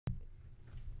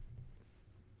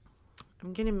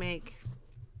I'm gonna make,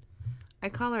 I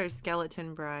call her a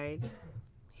skeleton bride.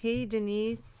 Hey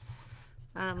Denise,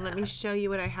 let me show you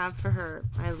what I have for her.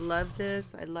 I love this.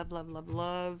 I love, love, love,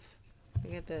 love.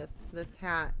 Look at this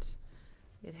hat.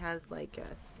 It has like a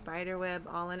spider web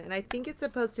all in it. And I think it's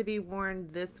supposed to be worn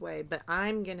this way, but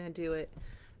I'm gonna do it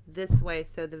this way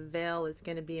so the veil is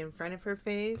gonna be in front of her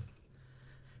face.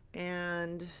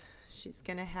 And she's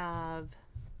gonna have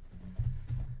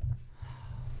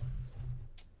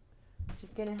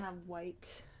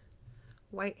white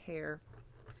hair.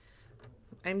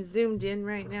 I'm zoomed in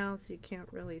right now so you can't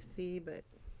really see, but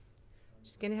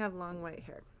she's gonna have long white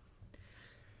hair.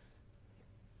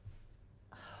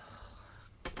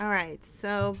 All right,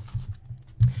 so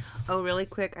oh, really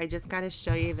quick, I just got to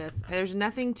show you this. There's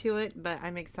nothing to it, but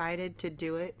I'm excited to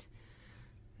do it.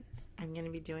 I'm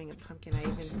gonna be doing a pumpkin.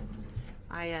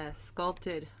 I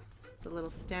sculpted the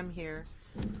little stem here.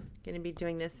 Gonna be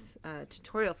doing this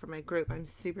tutorial for my group. I'm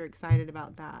super excited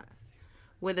about that,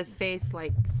 with a face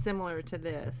like similar to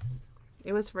this.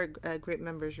 It was for a group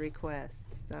member's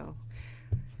request. So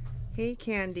hey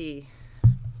Candy.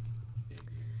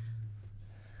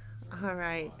 All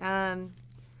right,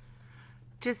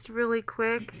 just really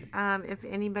quick, if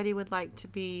anybody would like to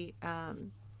be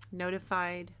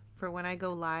notified for when I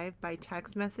go live by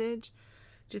text message,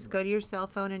 just go to your cell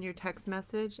phone and your text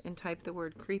message and type the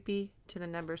word creepy to the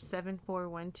number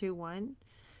 74121,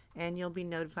 and you'll be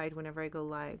notified whenever I go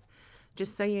live.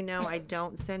 Just so you know, I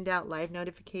don't send out live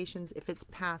notifications if it's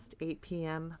past 8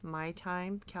 p.m. my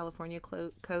time, California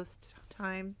Coast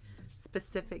time,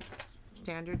 Pacific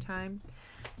Standard Time,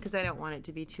 because I don't want it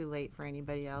to be too late for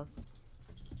anybody else.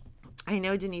 I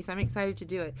know, Denise, I'm excited to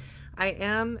do it. I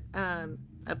am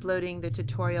uploading the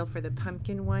tutorial for the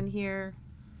pumpkin one here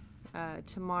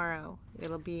tomorrow.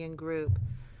 It'll be in group.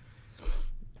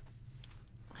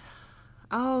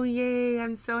 Oh, yay.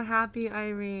 I'm so happy,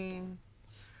 Irene.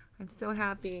 I'm so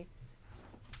happy.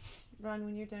 Ron,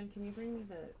 when you're done, can you bring me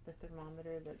the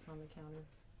thermometer that's on the counter?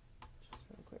 Just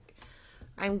real quick.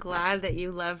 I'm glad that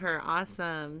you love her.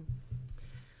 Awesome.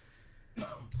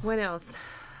 What else?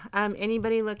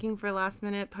 Anybody looking for last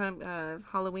minute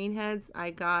Halloween heads?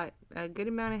 I got a good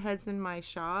amount of heads in my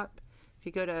shop. If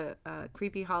you go to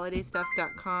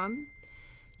creepyholidaystuff.com,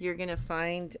 you're going to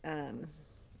find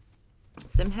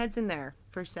some heads in there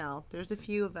for sale. There's a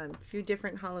few of them, a few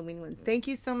different Halloween ones. Thank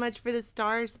you so much for the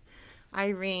stars,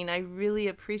 Irene. I really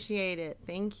appreciate it.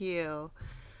 Thank you.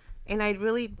 And I'd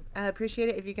really appreciate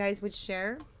it if you guys would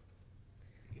share.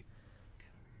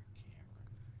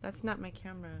 That's not my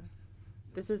camera.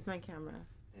 This is my camera.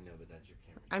 I know, but that's your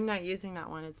camera. I'm not using that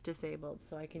one. It's disabled,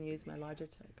 so I can use my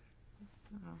Logitech.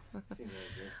 Oh.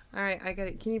 All right, I got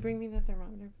it. Can you bring me the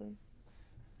thermometer, please?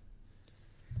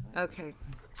 Okay.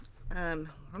 I'm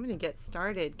going to get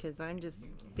started because I'm just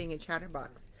being a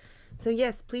chatterbox. So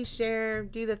yes, please share,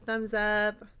 do the thumbs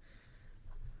up,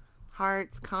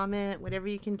 hearts, comment, whatever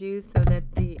you can do so that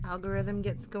the algorithm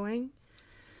gets going.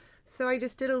 So I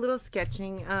just did a little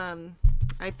sketching.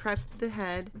 I prepped the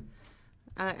head.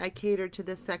 I catered to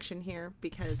this section here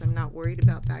because I'm not worried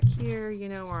about back here, you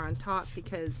know, or on top,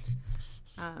 because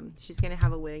she's going to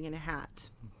have a wig and a hat.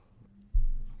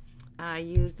 I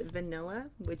used vanilla,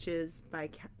 which is by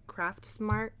Craft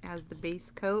Smart, as the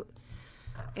base coat,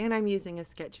 and I'm using a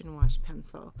sketch and wash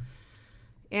pencil.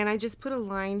 And I just put a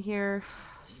line here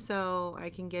so I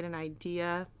can get an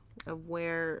idea of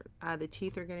where the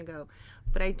teeth are going to go.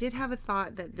 But I did have a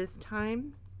thought that this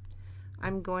time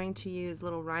I'm going to use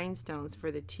little rhinestones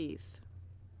for the teeth.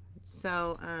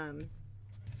 So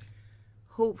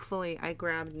hopefully I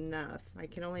grabbed enough. I'm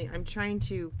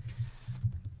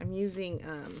using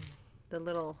the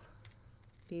little,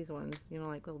 these ones, you know,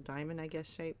 like little diamond, I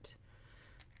guess, shaped.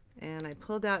 And I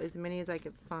pulled out as many as I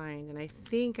could find. And I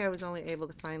think I was only able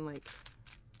to find like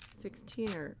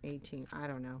 16 or 18. I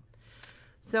don't know.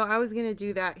 So I was going to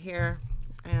do that here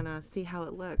and see how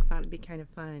it looks. That would be kind of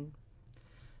fun.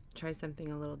 Try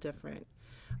something a little different.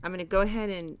 I'm going to go ahead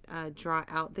and draw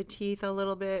out the teeth a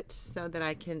little bit so that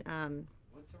I can...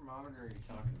 what thermometer are you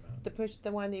talking about?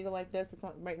 The one that you go like this. It's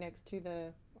right next to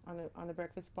the on the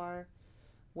breakfast bar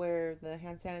where the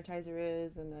hand sanitizer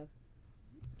is and the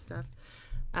stuff.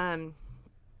 I'm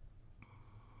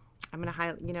going to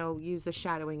highlight, you know, use the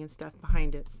shadowing and stuff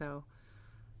behind it. So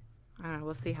I don't know.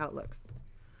 We'll see how it looks.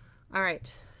 All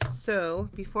right. So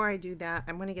before I do that,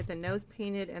 I'm going to get the nose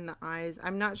painted and the eyes.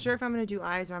 I'm not sure if I'm going to do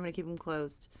eyes or I'm going to keep them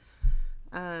closed.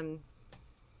 Kind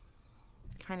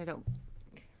of don't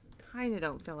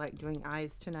feel like doing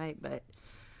eyes tonight, but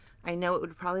I know it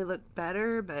would probably look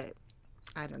better, but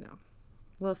I don't know.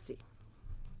 We'll see.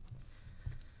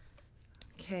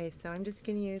 Okay, so I'm just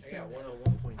going to use I got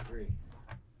 101.3.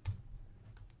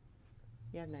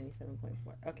 You have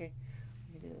 97.4. Okay.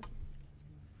 Let me do this.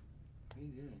 You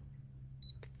did.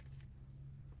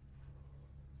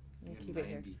 Let me You keep have it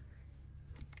here. 90.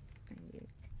 98.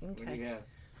 What do Okay. you have?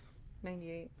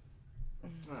 98. Oh,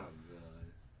 God.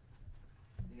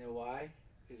 You know why?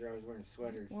 Because you're always wearing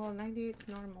sweaters. Well, 98's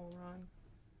normal, Ron.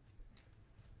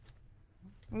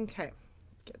 Okay.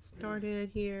 Get started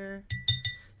here.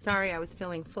 Sorry, I was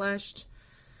feeling flushed.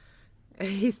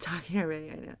 He's talking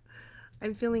already, I know.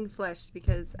 I'm feeling flushed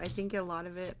because I think a lot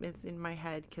of it is in my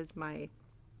head because my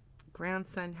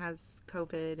grandson has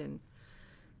COVID and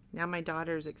now my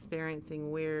daughter's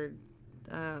experiencing weird,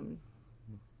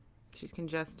 she's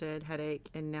congested, headache,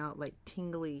 and now like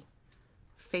tingly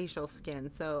facial skin.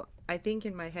 So I think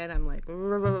in my head I'm like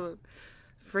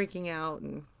freaking out,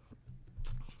 and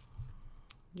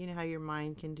you know how your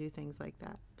mind can do things like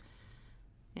that.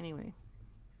 Anyway.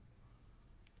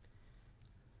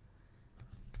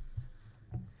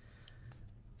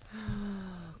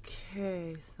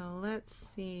 Okay, so let's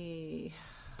see.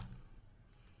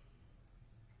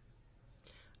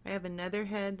 I have another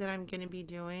head that I'm going to be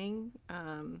doing.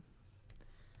 And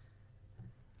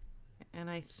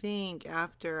I think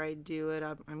after I do it,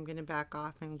 I'm going to back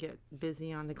off and get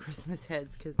busy on the Christmas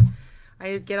heads because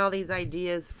I just get all these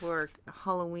ideas for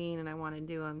Halloween and I want to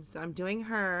do them. So I'm doing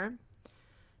her.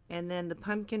 And then the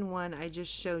pumpkin one I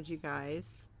just showed you guys.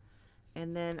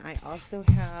 And then I also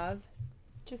have,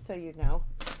 just so you know,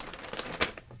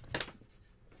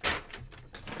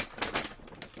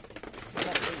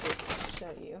 let me just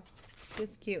show you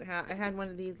this cute hat. I had one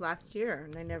of these last year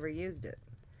and I never used it.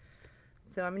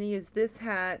 So I'm going to use this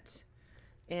hat,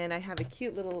 and I have a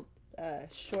cute little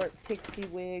short pixie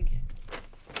wig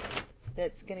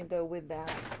that's going to go with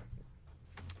that.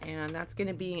 And that's going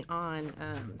to be on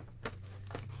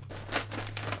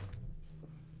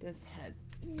this head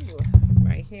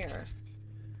right here.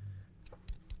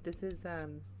 This is, I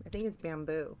think it's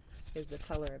bamboo is the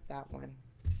color of that one.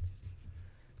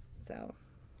 So,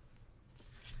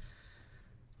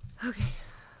 okay.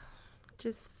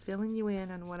 Just filling you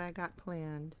in on what I got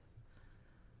planned.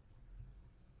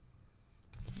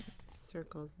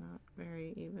 Circle's not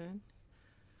very even.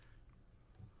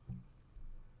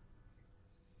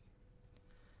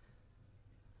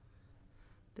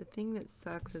 The thing that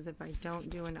sucks is if I don't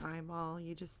do an eyeball,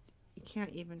 you can't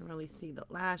even really see the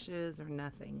lashes or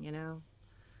nothing, you know?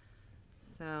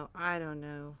 So, I don't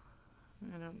know.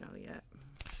 I don't know yet.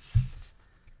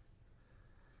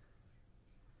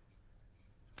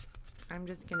 I'm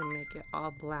just going to make it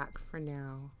all black for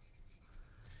now.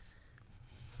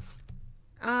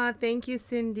 Ah, thank you,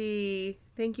 Cindy.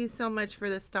 Thank you so much for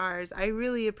the stars. I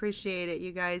really appreciate it,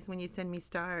 you guys, when you send me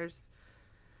stars.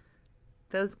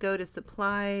 Those go to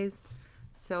supplies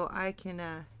so I can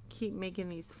keep making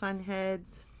these fun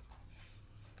heads.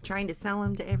 Trying to sell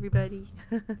them to everybody.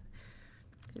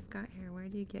 Just got here. Where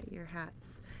do you get your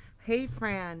hats? Hey,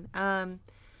 Fran.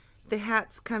 The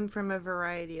hats come from a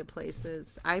variety of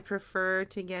places. I prefer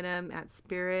to get them at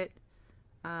Spirit,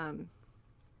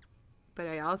 but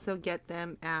I also get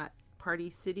them at Party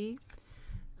City.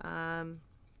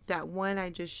 That one I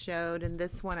just showed, and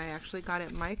this one I actually got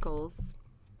at Michael's.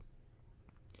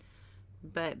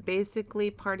 But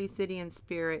basically, Party City and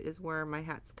Spirit is where my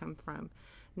hats come from.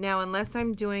 Now, unless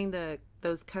I'm doing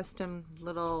those custom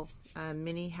little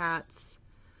mini hats,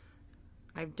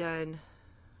 I've done,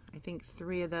 I think,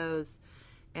 3 of those,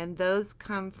 and those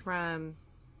come from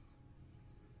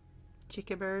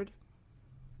Chickabird.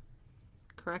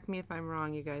 Correct me if I'm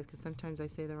wrong, you guys, because sometimes I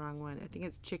say the wrong one. I think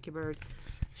it's Chickabird.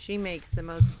 She makes the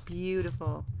most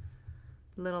beautiful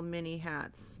little mini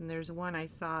hats, and there's one I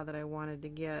saw that I wanted to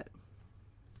get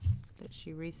that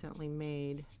she recently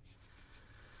made.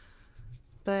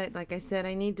 But like I said,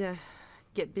 I need to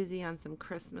get busy on some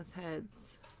Christmas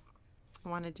heads. I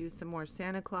want to do some more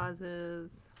Santa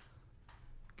Clauses.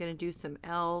 I'm going to do some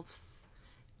elves.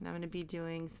 And I'm going to be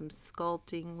doing some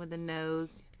sculpting with the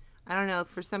nose. I don't know,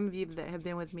 for some of you that have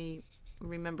been with me,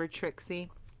 remember Trixie?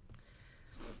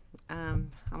 I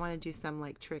want to do some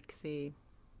like Trixie.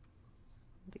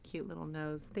 The cute little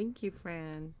nose. Thank you,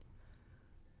 Fran.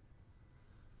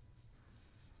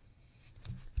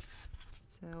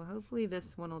 So hopefully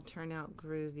this one will turn out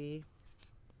groovy.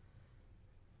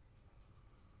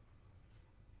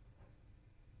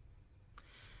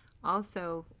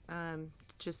 Also,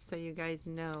 just so you guys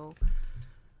know,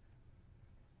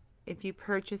 if you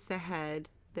purchase a head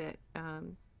that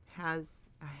has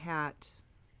a hat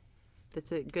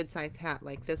that's a good size hat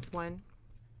like this one,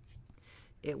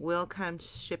 it will come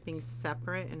shipping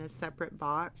separate in a separate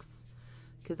box,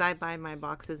 because I buy my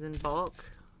boxes in bulk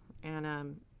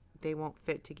and they won't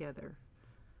fit together.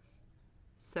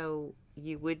 So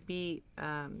you would be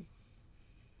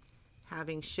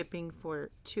having shipping for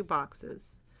 2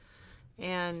 boxes.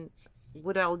 And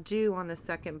what I'll do on the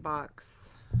second box,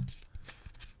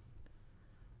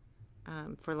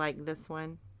 for like this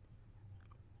one,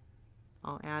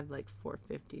 I'll add like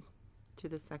 $4.50 to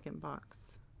the second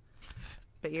box.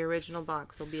 But your original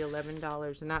box will be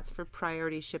 $11, and that's for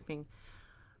priority shipping.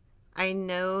 I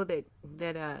know that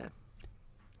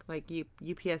like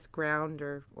UPS ground,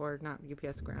 or not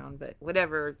UPS ground, but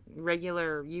whatever,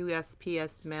 regular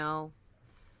USPS mail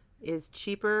is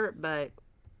cheaper, but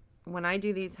when I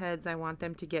do these heads, I want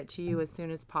them to get to you as soon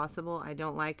as possible. I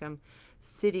don't like them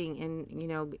sitting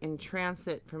in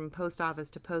transit from post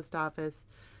office to post office.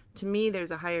 To me,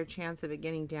 there's a higher chance of it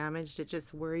getting damaged. It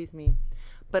just worries me.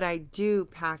 But I do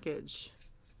package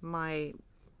my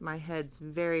heads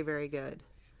very, very good.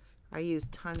 I use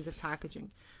tons of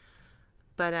packaging.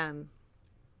 But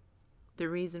the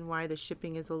reason why the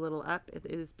shipping is a little up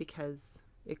is because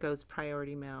it goes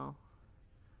priority mail.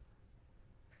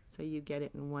 So you get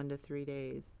it in 1 to 3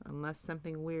 days, unless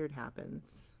something weird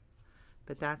happens.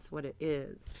 But that's what it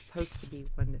is. Supposed to be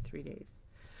 1 to 3 days.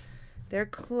 They're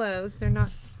close. They're not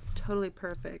totally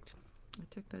perfect. I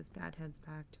took those bad heads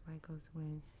back to Michael's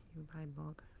Wing. You buy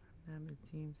bulk from them, it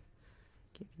seems.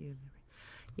 Give you the...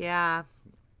 Yeah.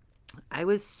 I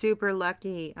was super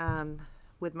lucky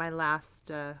with my last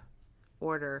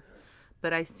order.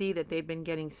 But I see that they've been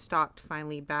getting stocked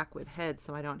finally back with heads,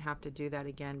 so I don't have to do that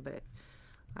again. But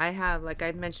I have, like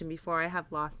I've mentioned before, I have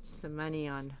lost some money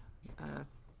on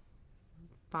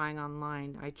buying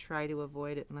online. I try to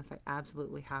avoid it unless I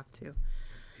absolutely have to.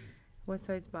 What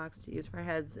size box to use for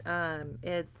heads?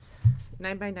 It's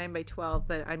 9 by 9 by 12,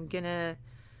 but I'm gonna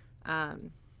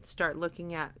start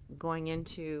looking at going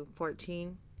into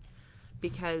 14,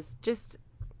 because just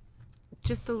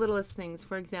the littlest things.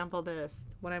 For example, this,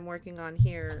 what I'm working on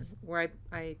here, where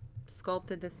I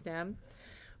sculpted the stem.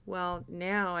 Well,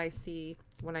 now I see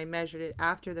when I measured it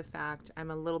after the fact, I'm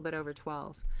a little bit over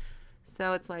 12.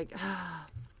 So it's like,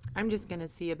 I'm just going to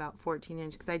see about 14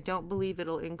 inch, because I don't believe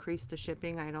it'll increase the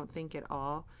shipping. I don't think at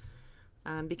all.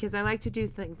 Because I like to do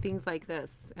things like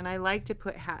this. And I like to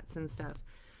put hats and stuff.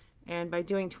 And by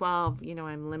doing 12,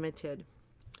 I'm limited.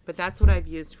 But that's what I've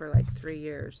used for like 3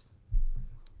 years.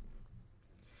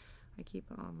 I keep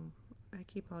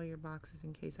all your boxes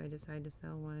in case I decide to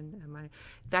sell one.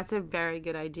 That's a very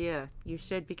good idea. You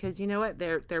should, because you know what?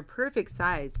 They're perfect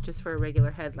size just for a regular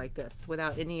head like this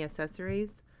without any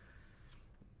accessories.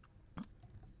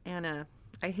 And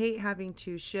I hate having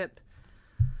to ship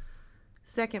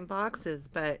second boxes,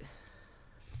 but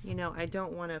I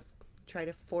don't want to try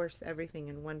to force everything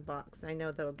in one box. I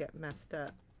know that'll get messed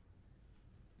up.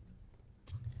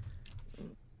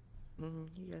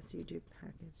 Yes, you do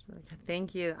package.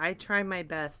 Thank you. I try my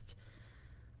best.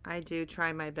 I do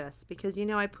try my best, because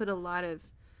I put a lot of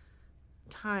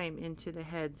time into the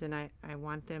heads, and I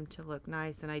want them to look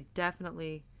nice. And I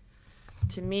definitely,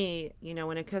 to me,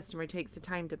 when a customer takes the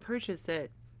time to purchase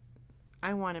it,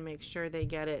 I want to make sure they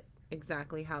get it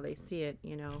exactly how they see it.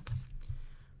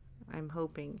 I'm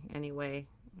hoping anyway,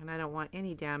 and I don't want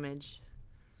any damage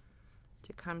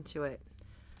to come to it.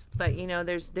 But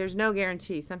there's no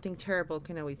guarantee. Something terrible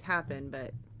can always happen,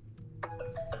 but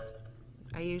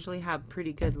I usually have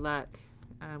pretty good luck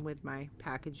with my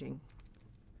packaging.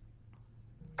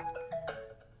 I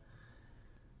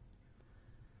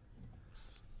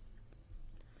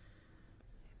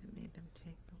haven't made them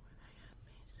take the one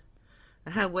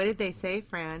I had made. What did they say,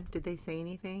 Fran? Did they say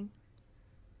anything?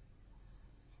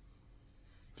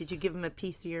 Did you give them a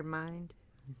piece of your mind?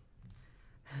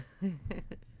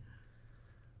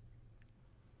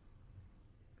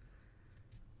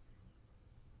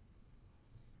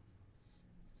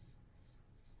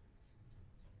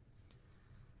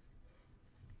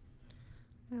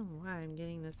 I don't know why I'm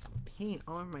getting this paint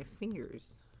all over my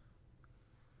fingers.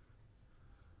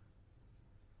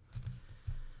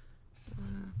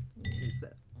 Use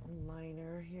that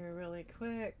liner here really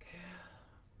quick.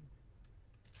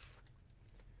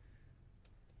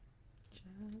 Just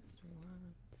once.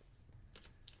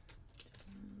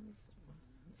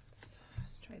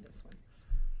 Let's try this one.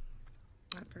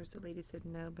 At first the lady said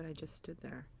no, but I just stood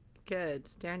there. Good.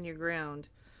 Stand your ground,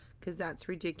 because that's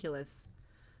ridiculous.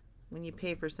 When you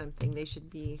pay for something, they should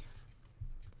be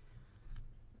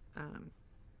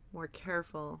more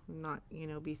careful, not,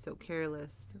 be so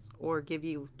careless, or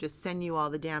just send you all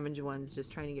the damaged ones,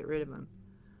 just trying to get rid of them.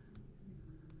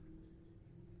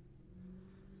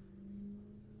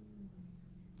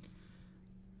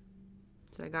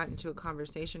 So I got into a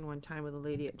conversation one time with a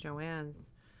lady at Joann's,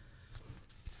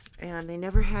 and they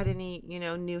never had any,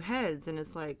 new heads, and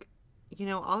it's like, you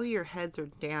know, all your heads are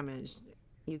damaged.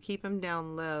 You keep them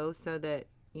down low so that,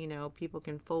 you know, people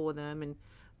can fool with them. And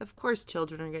of course,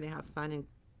 children are going to have fun and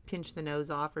pinch the nose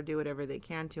off or do whatever they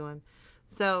can to them.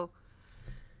 So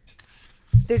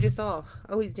they're just all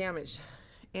always damaged.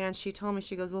 And she told me,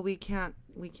 she goes, well, we can't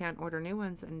order new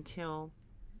ones until,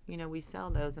 you know, we sell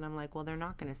those. And I'm like, well, they're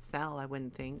not going to sell, I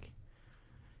wouldn't think.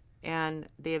 And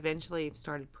they eventually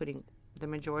started putting the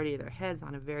majority of their heads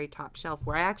on a very top shelf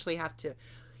where I actually have to,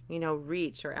 you know,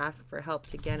 reach or ask for help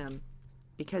to get them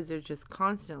because they're just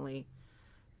constantly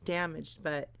damaged.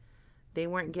 But they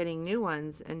weren't getting new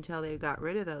ones until they got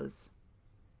rid of those.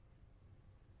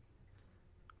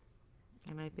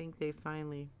 And I think they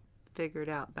finally figured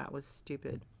out that was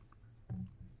stupid.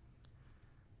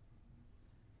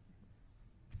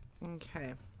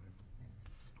 Okay.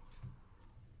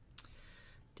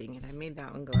 Dang it, I made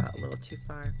that one go out a little too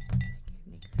far. Gave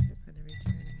me credit for the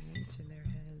return of each of their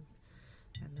heads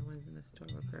and the ones in the store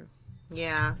were.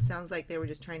 Yeah, sounds like they were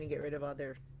just trying to get rid of all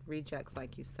their rejects,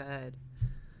 like you said.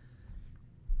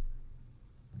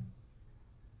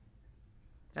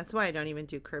 That's why I don't even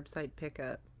do curbside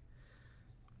pickup.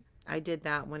 I did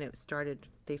that when it started.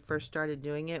 They first started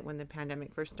doing it when the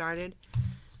pandemic first started.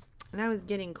 And I was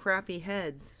getting crappy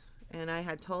heads. And I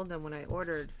had told them when I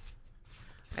ordered,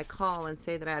 I call and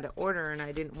say that I had to order and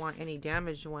I didn't want any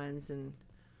damaged ones. And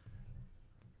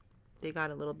they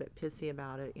got a little bit pissy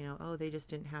about it. You know, oh, they just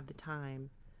didn't have the time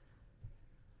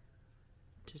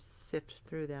to sift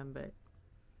through them. But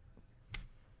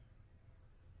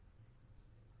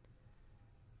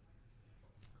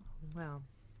well.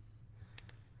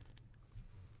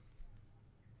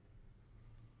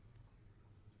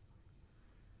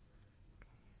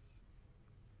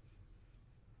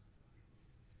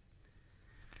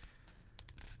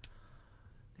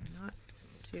 They're not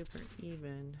super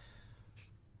even.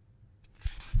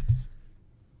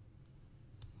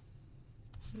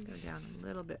 Let me go down a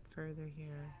little bit further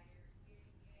here.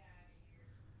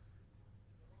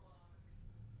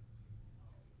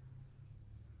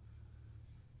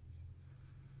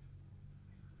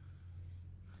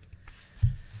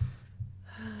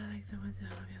 I like the ones that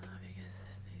will be low because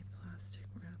they plastic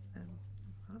wrap them.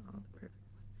 Not all the perfect.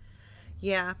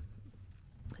 Yeah,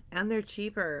 and they're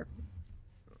cheaper.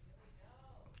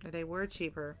 Or they were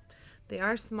cheaper. They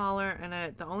are smaller,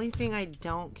 and the only thing I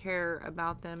don't care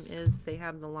about them is they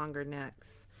have the longer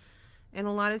necks. And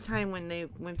a lot of time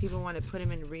when people want to put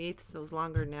them in wreaths, those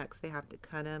longer necks, they have to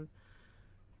cut them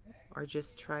or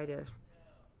just try to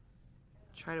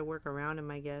work around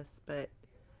them, I guess. But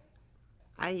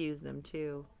I use them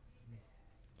too,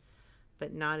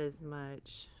 but not as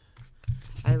much.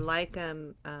 I like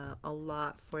them a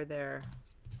lot for their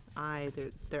eye.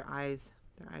 Their eyes.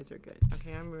 Their eyes are good.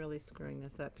 Okay, I'm really screwing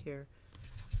this up here.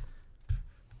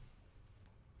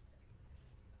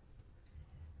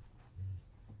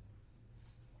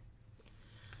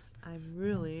 I'm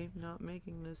really not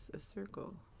making this a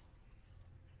circle.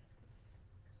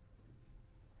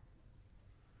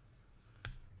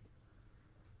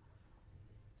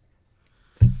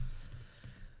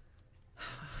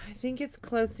 I think it's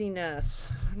close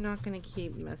enough. I'm not going to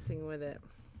keep messing with it.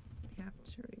 You have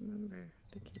to remember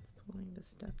the kids pulling the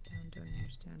stuff down don't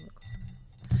understand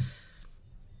what.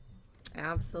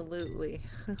 Absolutely.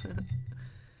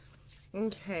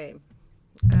 Okay.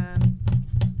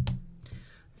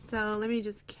 So let me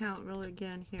just count real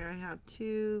again here. I have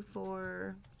 2,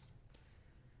 4,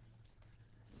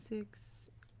 6,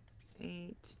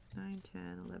 8, 9,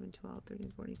 10, 11, 12,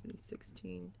 13, 14, 15,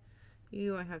 16.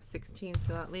 I have 16,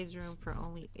 so that leaves room for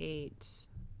only 8.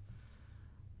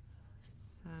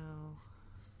 So,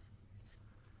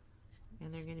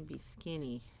 and they're going to be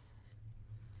skinny.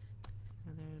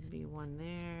 And there'll be one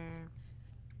there.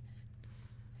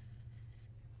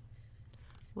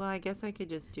 Well, I guess I could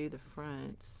just do the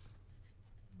fronts.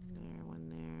 There, one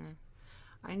there.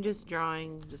 I'm just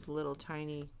drawing just little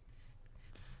tiny,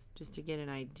 just to get an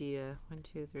idea. 1,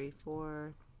 2, 3,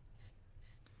 4,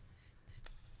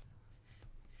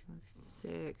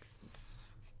 6,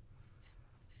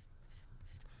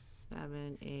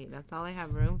 7, 8. That's all I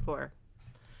have room for.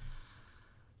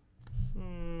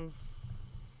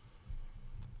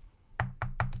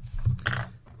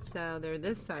 So they're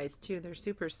this size too. They're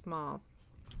super small,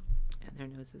 and their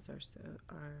noses are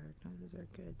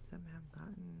good. Some have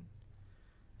gotten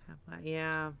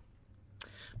yeah.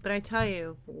 But I tell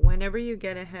you, whenever you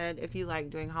get a head, if you like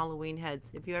doing Halloween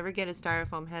heads, if you ever get a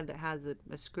styrofoam head that has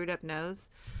a screwed up nose,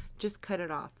 just cut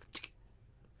it off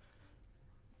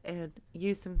and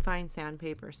use some fine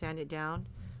sandpaper, sand it down,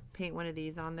 paint one of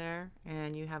these on there,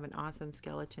 and you have an awesome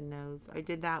skeleton nose. I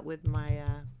did that with my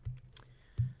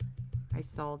I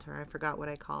sold her. I forgot what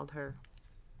I called her.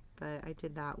 But I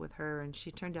did that with her, and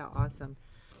she turned out awesome.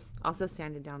 Also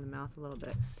sanded down the mouth a little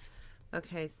bit.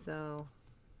 Okay, so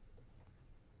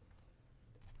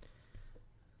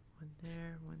one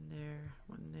there, one there,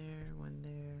 one there, one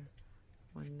there,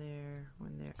 one there,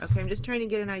 one there. Okay, I'm just trying to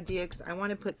get an idea because I want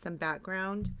to put some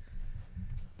background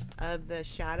of the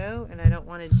shadow, and I don't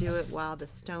want to do it while the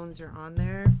stones are on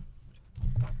there.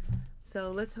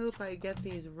 So let's hope I get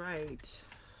these right.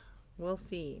 We'll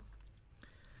see.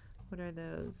 What are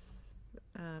those?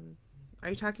 Are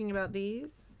you talking about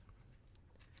these?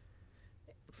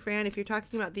 Fran, if you're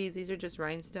talking about these are just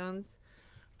rhinestones.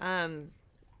 I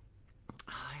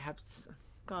have,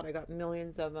 God, I got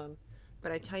millions of them.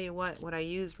 But I tell you what I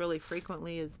use really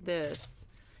frequently is this.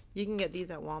 You can get these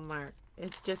at Walmart.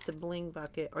 It's just a bling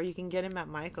bucket, or you can get them at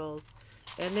Michael's.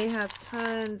 And they have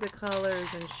tons of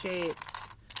colors and shapes.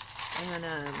 And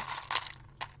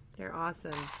they're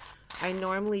awesome. I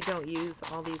normally don't use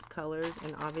all these colors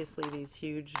and obviously these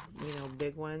huge, you know,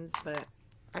 big ones, but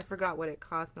I forgot what it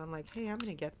cost, but I'm like, hey, I'm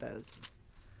going to get those.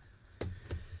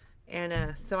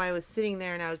 And so I was sitting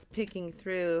there and I was picking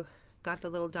through, got the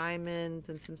little diamonds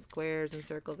and some squares and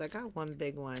circles. I got one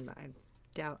big one, but I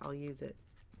doubt I'll use it.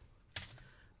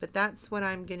 But that's what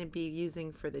I'm going to be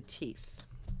using for the teeth.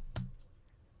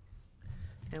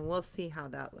 And we'll see how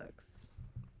that looks.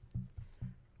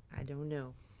 I don't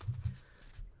know.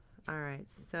 All right,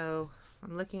 so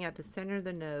I'm looking at the center of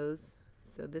the nose.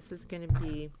 So this is going to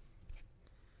be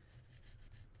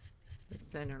the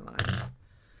center line.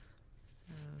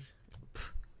 So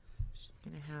just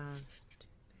going to have two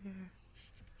there,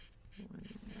 one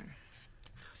there.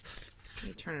 Let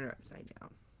me turn it upside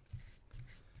down.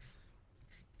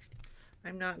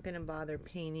 I'm not going to bother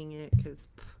painting it because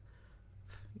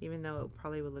even though it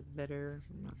probably would look better,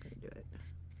 I'm not going to do it.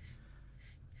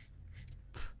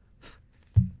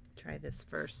 Try this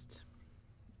first.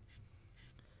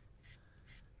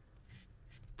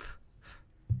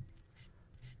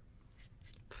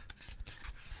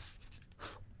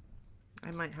 I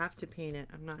might have to paint it.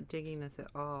 I'm not digging this at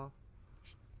all.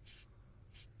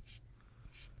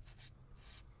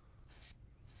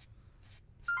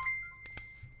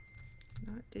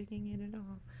 Not digging it at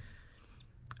all.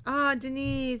 Ah,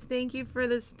 Denise, thank you for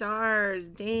the stars.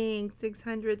 Dang,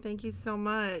 600. Thank you so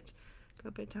much. Go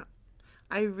bedtime.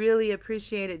 I really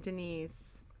appreciate it,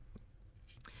 Denise.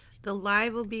 The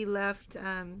live will be left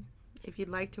if you'd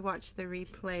like to watch the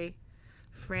replay.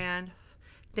 Fran,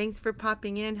 thanks for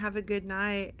popping in. Have a good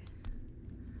night.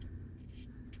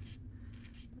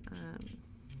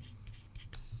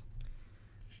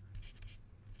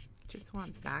 Just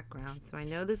want background. So I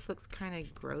know this looks kind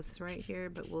of gross right here,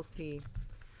 but we'll see.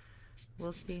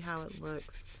 We'll see how it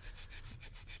looks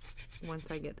once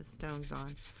I get the stones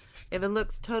on. If it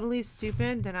looks totally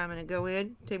stupid, then I'm going to go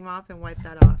in, take them off, and wipe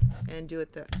that off and do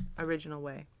it the original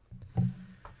way.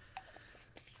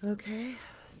 Okay,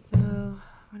 so I'm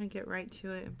going to get right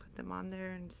to it and put them on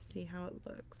there and see how it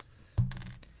looks.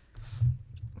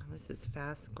 Oh, this is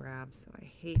fast grab, so I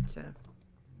hate to...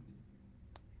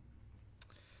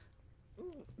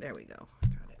 Ooh, there we go.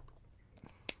 Got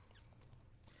it.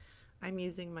 I'm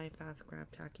using my fast grab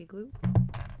tacky glue,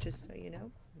 just so you know.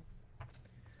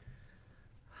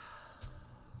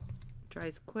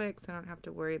 Dries quick, so I don't have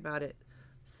to worry about it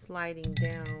sliding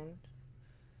down.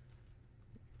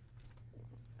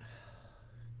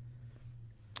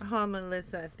 Oh,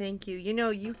 Melissa, thank you. You know,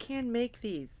 you can make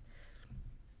these.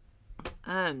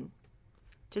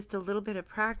 Just a little bit of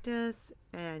practice,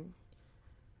 and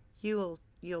you'll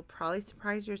probably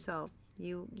surprise yourself.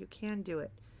 You can do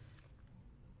it.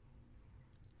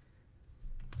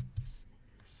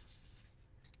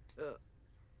 Ugh.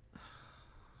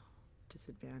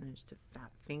 Disadvantage to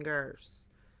fat fingers.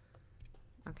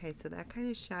 Okay, so that kind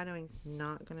of shadowing is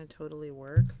not going to totally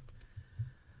work,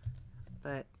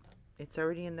 but it's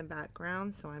already in the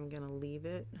background, so I'm going to leave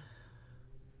it.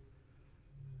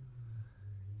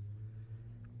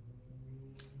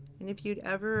 And if you'd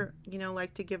ever, you know,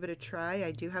 like to give it a try,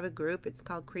 I do have a group. It's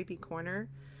called Creepy Corner,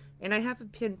 and I have a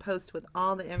pinned post with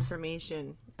all the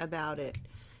information about it.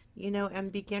 You know,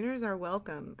 and beginners are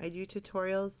welcome. I do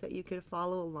tutorials that you could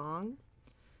follow along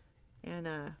and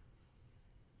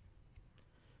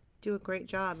do a great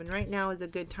job. And right now is a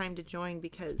good time to join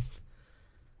because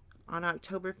on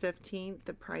October 15th,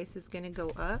 the price is going to go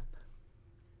up.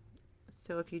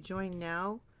 So if you join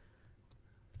now,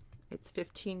 it's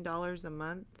 $15 a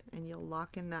month, and you'll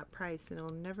lock in that price, and it'll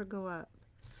never go up.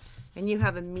 And you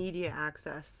have immediate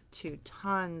access to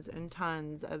tons and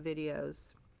tons of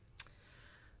videos.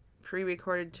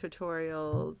 Pre-recorded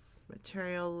tutorials,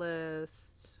 material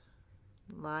list,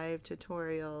 live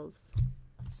tutorials.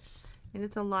 And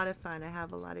it's a lot of fun. I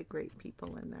have a lot of great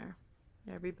people in there.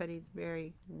 Everybody's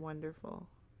very wonderful.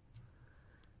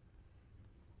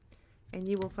 And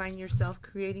you will find yourself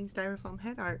creating styrofoam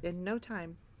head art in no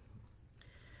time.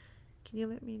 Can you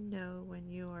let me know when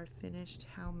you are finished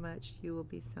how much you will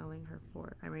be selling her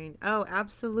for? Irene. Oh,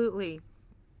 absolutely.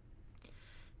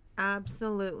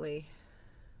 Absolutely.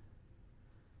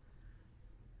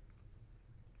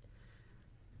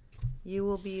 You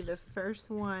will be the first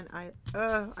one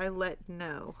I let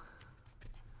know.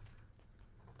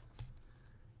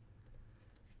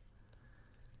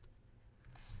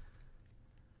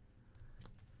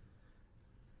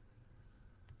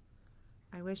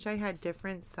 I wish I had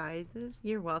different sizes.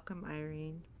 You're welcome,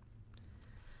 Irene.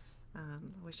 I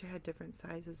wish I had different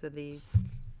sizes of these.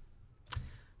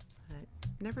 But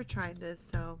never tried this,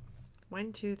 so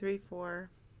 1, 2, 3, 4.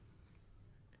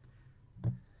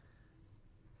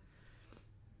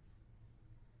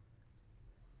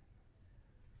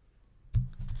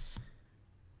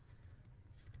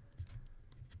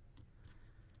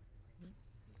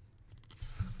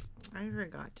 I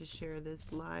forgot to share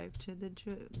this live to the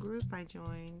group I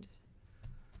joined.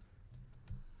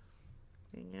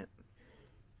 Dang it.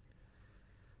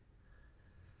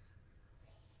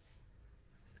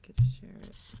 Just get to share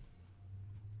it.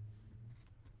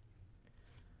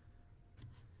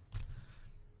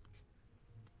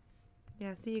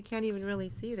 Yeah, see, you can't even really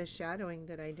see the shadowing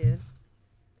that I did.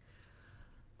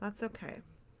 That's okay.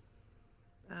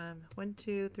 1,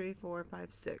 2, 3, 4, 5,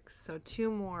 6. So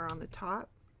 2 more on the top.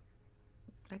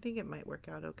 I think it might work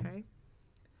out okay.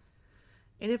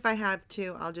 And if I have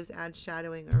to, I'll just add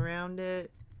shadowing around it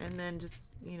and then just,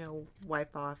 you know,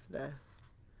 wipe off the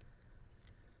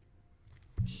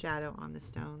shadow on the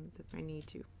stones if I need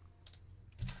to.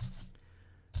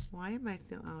 Why am I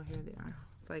feeling, oh, here they are.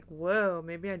 It's like, whoa,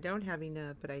 maybe I don't have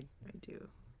enough, but I do.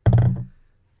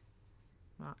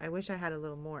 Well, I wish I had a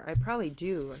little more. I probably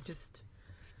do. I just,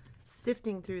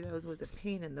 sifting through those was a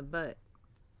pain in the butt.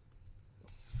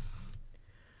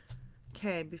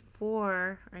 Okay,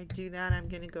 before I do that, I'm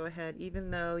going to go ahead,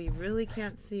 even though you really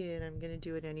can't see it, I'm going to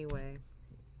do it anyway.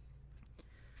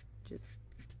 Just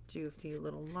do a few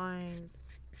little lines.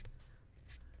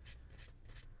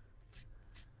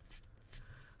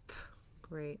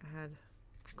 Great, I had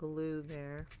glue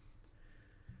there.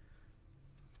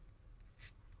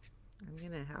 I'm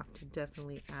going to have to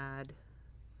definitely add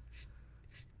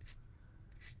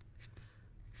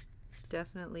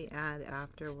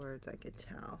afterwards, I could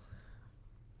tell.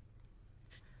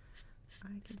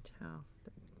 I can tell.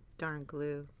 The darn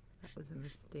glue. That was a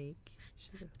mistake.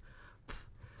 Should have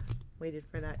waited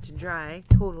for that to dry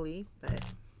totally, but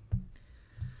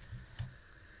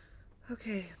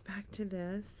okay, back to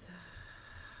this.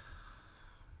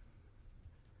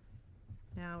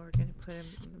 Now we're going to put him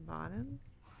on the bottom.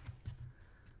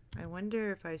 I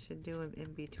wonder if I should do him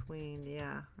in between.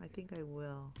 Yeah, I think I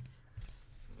will.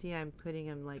 See, I'm putting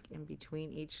him like in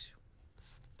between each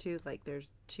two, like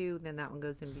there's 2, then that one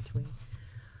goes in between.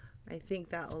 I think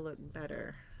that will look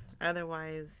better.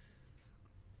 Otherwise,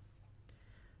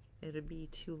 it would be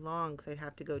too long because I'd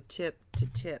have to go tip to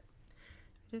tip.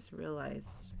 I just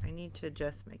realized I need to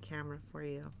adjust my camera for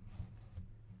you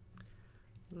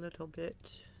a little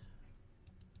bit.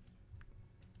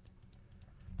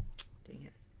 Dang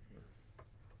it.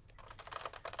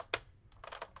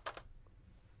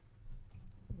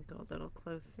 Go a little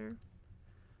closer.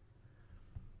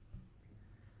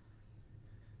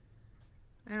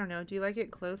 I don't know, do you like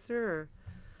it closer or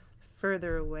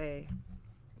further away?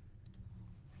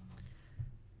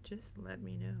 Just let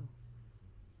me know.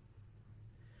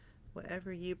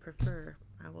 Whatever you prefer,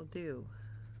 I will do.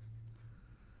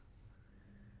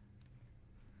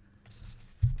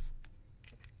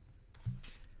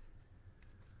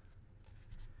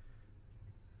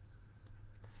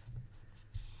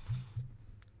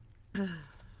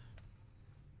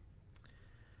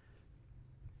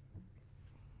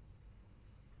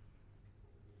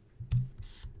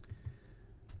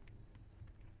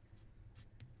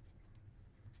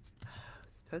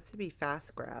 Supposed to be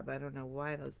fast grab. I don't know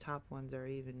why those top ones are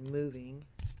even moving.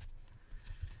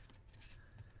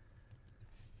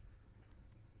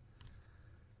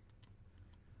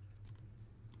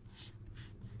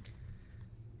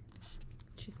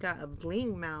 She's got a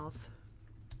bling mouth.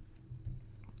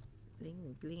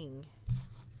 Bling, bling.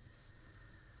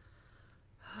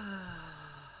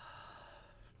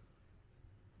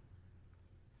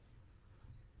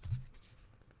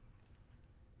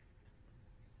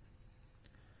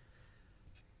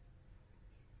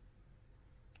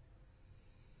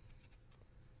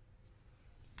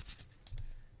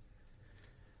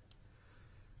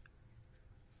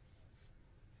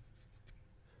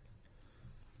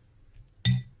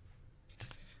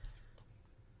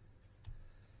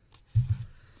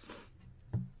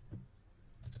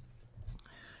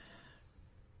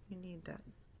 need that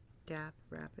DAP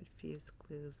Rapid Fuse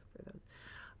Glues for those.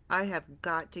 I have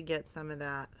got to get some of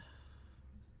that.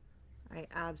 I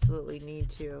absolutely need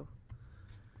to.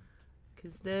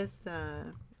 Because this,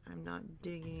 I'm not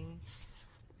digging.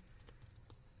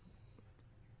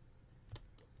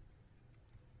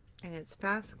 And it's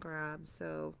fast grab,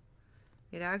 so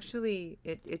it actually,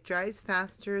 it dries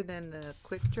faster than the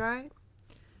quick dry,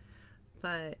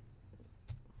 but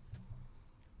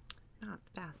not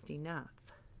fast enough.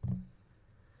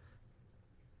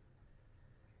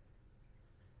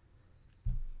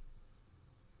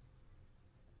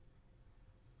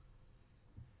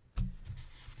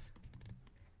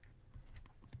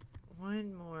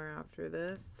 One more after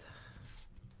this.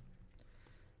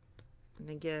 And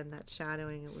again, that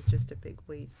shadowing, it was just a big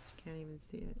waste. Can't even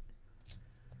see it.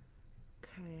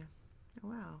 Okay. Oh,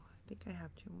 wow. I think I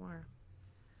have 2 more.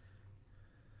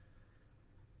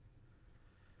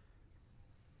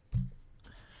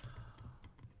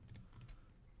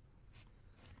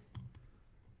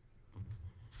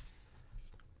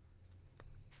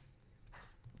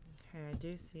 Okay, I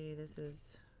do see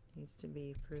this needs to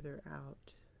be further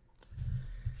out.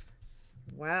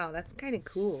 Wow, that's kind of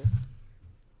cool.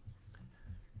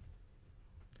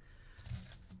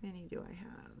 How many do I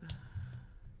have?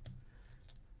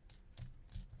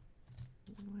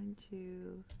 1,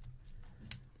 2,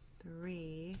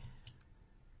 3.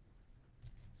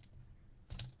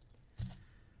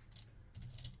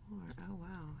 4. Oh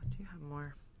wow, I do have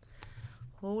more.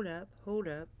 Hold up, hold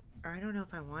up. I don't know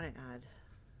if I want to add.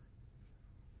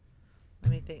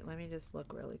 Let me think. Let me just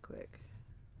look really quick.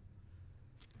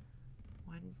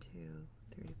 1, 2,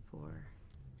 3, 4.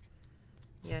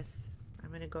 Yes, I'm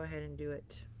going to go ahead and do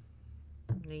it.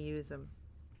 I'm going to use them.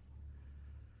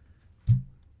 And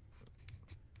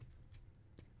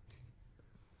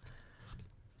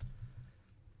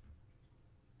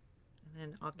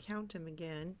then I'll count them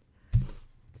again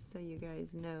so you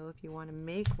guys know if you want to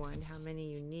make one how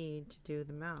many you need to do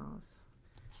the mouth.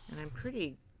 And I'm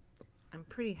pretty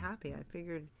happy. I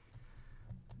figured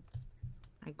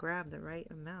I grabbed the right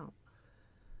amount.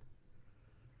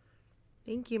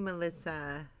 Thank you,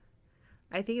 Melissa.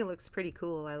 I think it looks pretty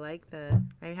cool. I like I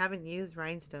haven't used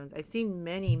rhinestones. I've seen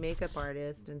many makeup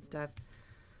artists and stuff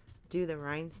do the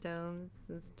rhinestones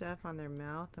and stuff on their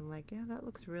mouth. I'm like, yeah, that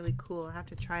looks really cool. I'll have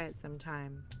to try it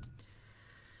sometime.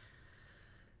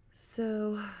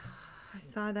 So I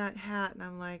saw that hat and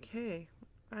I'm like, hey,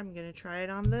 I'm going to try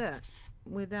it on this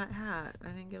with that hat.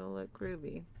 I think it'll look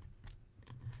groovy.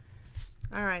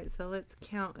 All right, so let's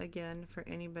count again for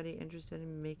anybody interested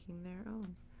in making their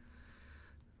own.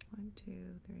 1,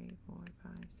 2, 3, 4,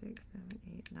 5, 6, 7,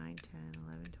 8, 9, 10,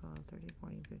 11, 12, 13,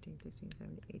 14, 15, 16,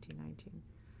 17, 18, 19.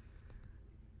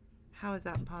 How is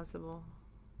that possible?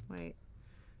 Wait.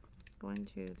 1,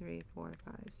 2, 3, 4,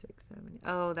 5, 6, 7.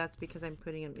 Oh, that's because I'm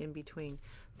putting them in between.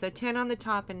 So 10 on the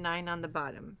top and 9 on the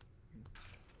bottom.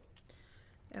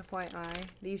 FYI,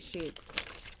 these sheets.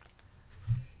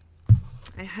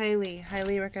 I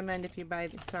highly recommend if you buy.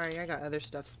 Sorry, I got other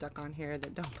stuff stuck on here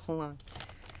that don't belong.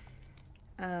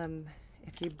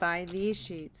 If you buy these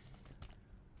sheets,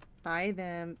 buy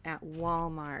them at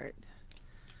Walmart.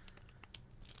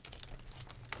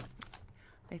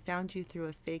 I found you through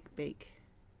a fake bake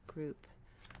group.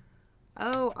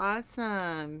 Oh,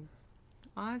 awesome.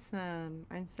 Awesome.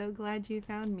 I'm so glad you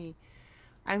found me.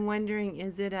 I'm wondering,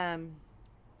 is it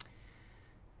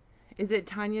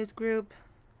Tanya's group?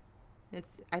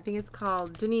 I think it's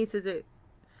called, Denise, is it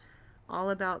All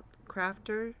About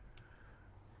Crafter?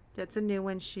 That's a new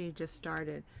one she just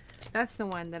started. That's the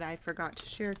one that I forgot to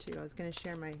share to. I was going to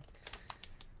share my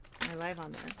live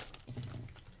on there.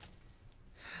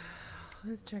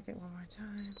 Let's check it one more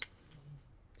time.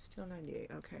 Still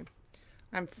 98. Okay.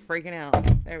 I'm freaking out.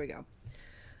 There we go.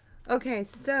 Okay,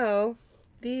 so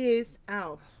these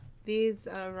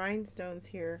rhinestones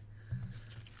here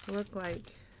look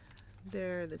like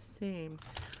they're the same.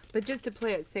 But just to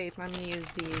play it safe, I'm going to use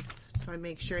these so I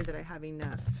make sure that I have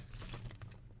enough.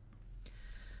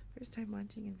 First time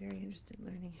watching and very interested in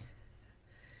learning.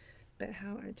 But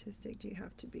how artistic do you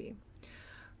have to be?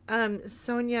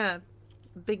 Sonia,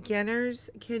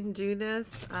 beginners can do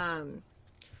this.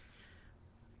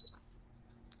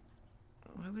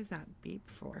 What was that beep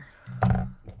for?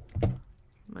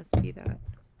 Must be that.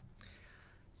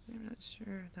 I'm not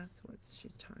sure if that's what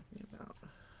she's talking about.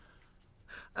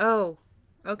 Oh,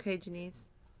 okay, Janice.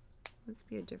 Must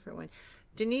be a different one.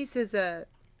 Denise is a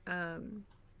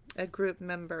group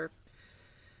member,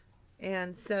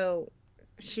 and so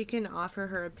she can offer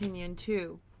her opinion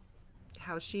too,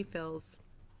 how she feels.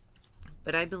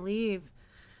 But I believe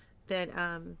that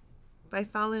by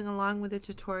following along with the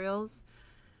tutorials,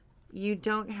 you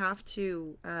don't have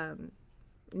to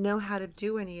know how to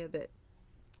do any of it.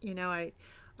 You know,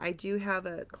 I do have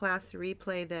a class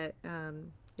replay that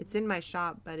it's in my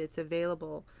shop, but it's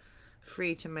available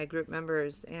free to my group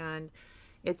members, and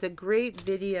it's a great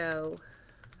video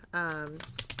um,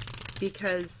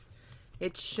 because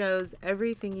it shows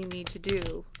everything you need to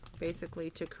do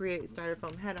basically to create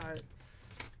styrofoam head art.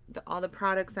 All the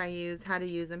products I use, how to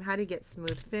use them, how to get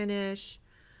smooth finish,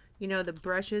 you know, the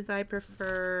brushes I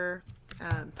prefer,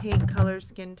 paint colors,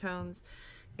 skin tones.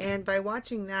 And by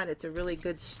watching that, it's a really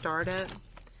good startup.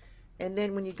 And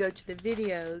then when you go to the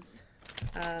videos,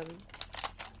 um,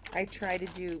 I try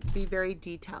to be very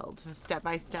detailed, step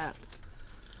by step.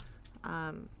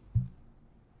 And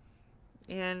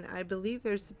I believe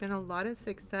there's been a lot of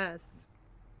success.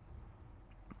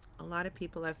 A lot of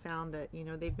people have found that, you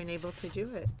know, they've been able to do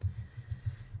it.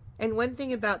 And one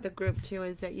thing about the group too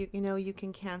is that you know, you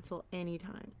can cancel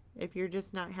anytime. If you're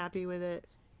just not happy with it,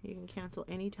 you can cancel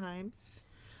anytime.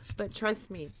 But trust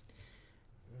me,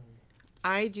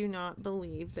 I do not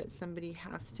believe that somebody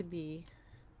has to be,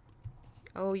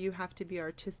 oh, you have to be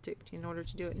artistic in order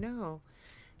to do it. No,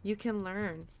 you can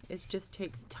learn. It just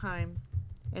takes time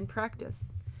and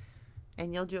practice,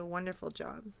 and you'll do a wonderful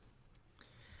job.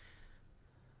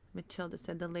 Matilda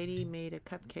said the lady made a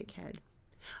cupcake head.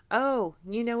 Oh,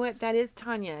 you know what? That is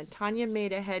Tanya. Tanya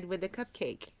made a head with a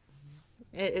cupcake.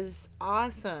 It is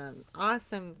awesome.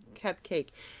 Awesome cupcake.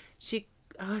 She,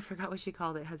 oh, I forgot what she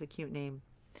called it. It has a cute name.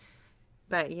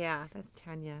 But yeah, that's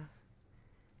Tanya.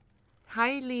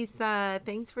 Hi, Lisa.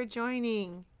 Thanks for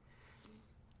joining.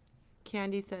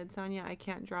 Candy said, Sonia, I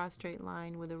can't draw a straight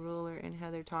line with a ruler, and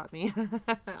Heather taught me.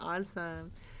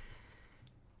 Awesome.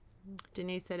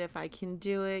 Denise said, if I can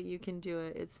do it, you can do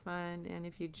it. It's fun. And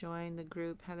if you join the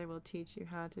group, Heather will teach you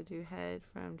how to do head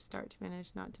from start to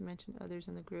finish, not to mention others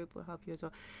in the group will help you as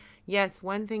well. Yes,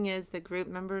 one thing is the group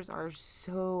members are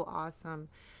so awesome.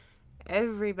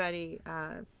 Everybody,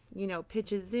 you know,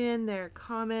 pitches in their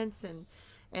comments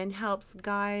and helps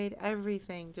guide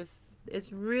everything. Just,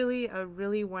 it's really a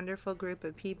really wonderful group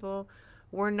of people.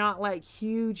 We're not like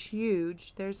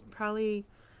huge. There's probably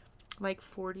like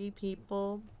 40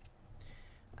 people.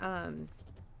 And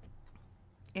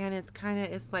it's kind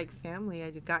of, it's like family.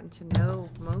 I've gotten to know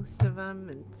most of them,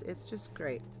 and it's just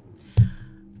great.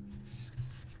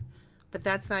 But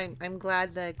that's, I'm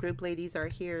glad the group ladies are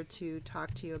here to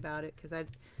talk to you about it, because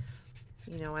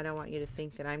you know, I don't want you to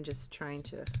think that I'm just trying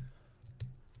to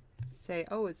say,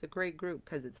 oh, it's a great group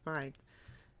because it's mine.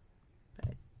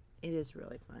 But it is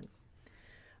really fun.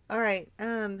 All right,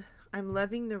 I'm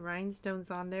loving the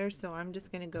rhinestones on there, so I'm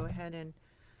just going to go ahead and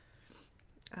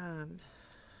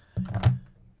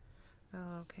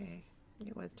oh, okay.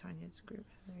 It was Tanya's group.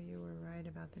 Heather, you were right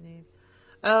about the name.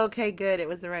 Okay, good. It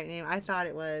was the right name. I thought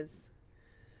it was.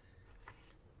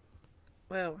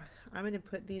 Well, I'm going to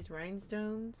put these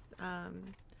rhinestones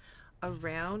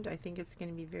around. I think it's going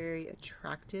to be very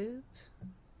attractive.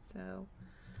 So,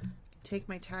 take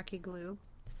my tacky glue,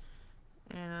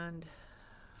 and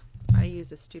I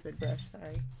use a stupid brush,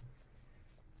 sorry.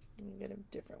 Let me get a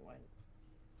different one.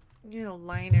 Get a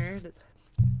liner that's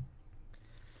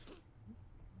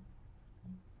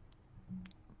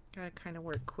gotta kind of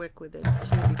work quick with this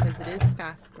too, because it is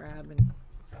fast grab. And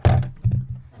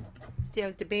see, I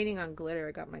was debating on glitter.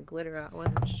 I got my glitter out. I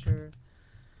wasn't sure.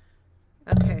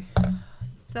 Okay,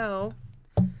 so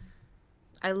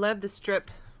I love the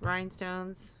strip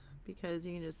rhinestones because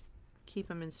you can just keep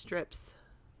them in strips.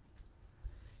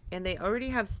 And they already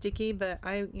have sticky, but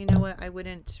you know what? I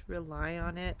wouldn't rely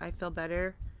on it. I feel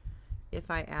better if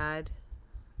I add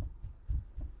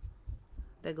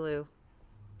the glue.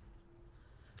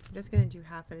 I'm just going to do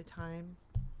half at a time.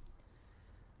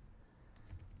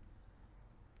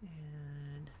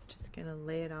 And I'm just going to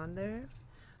lay it on there.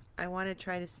 I want to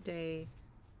try to stay,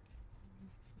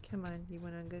 come on, you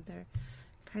went on good there.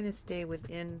 Kind of stay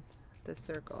within the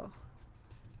circle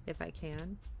if I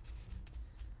can.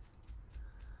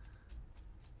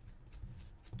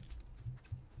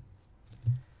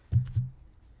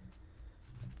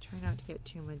 Try not to get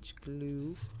too much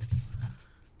glue.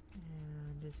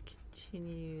 And just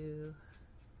continue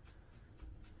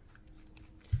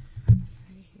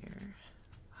right here.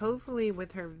 Hopefully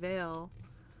with her veil,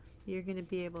 you're going to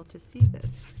be able to see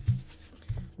this.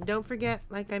 Don't forget,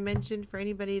 like I mentioned, for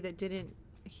anybody that didn't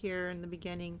hear in the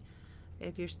beginning,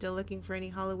 if you're still looking for any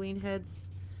Halloween heads,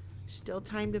 still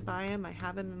time to buy them. I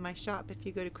have them in my shop. If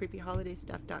you go to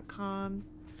creepyholidaystuff.com,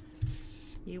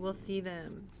 you will see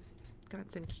them.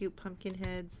 Got some cute pumpkin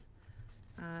heads.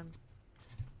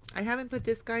 I haven't put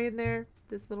this guy in there,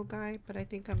 this little guy, but I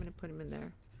think I'm going to put him in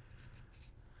there.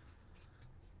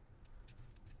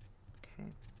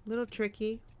 Okay. A little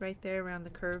tricky right there around the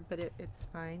curve, but it's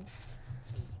fine.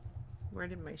 Where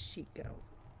did my sheet go?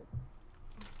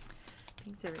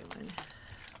 Thanks, everyone.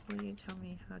 Will you tell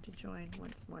me how to join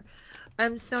once more?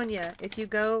 Sonia, if you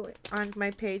go on my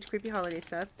page, Creepy Holiday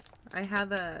Stuff, I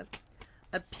have a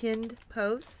pinned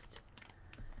post,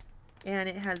 and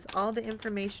it has all the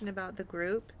information about the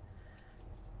group.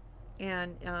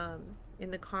 And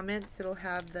in the comments, it'll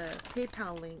have the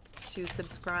PayPal link to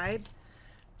subscribe,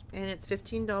 and it's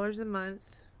 $15 a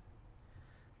month,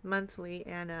 monthly.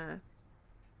 And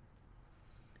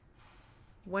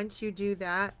once you do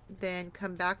that, then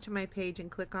come back to my page and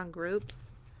click on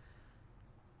groups,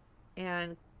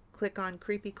 and click on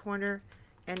Creepy Corner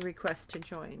and request to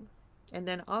join. And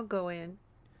then I'll go in,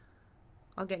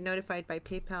 I'll get notified by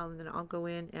PayPal, and then I'll go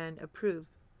in and approve.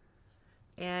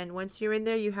 And once you're in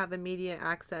there, you have immediate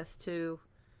access to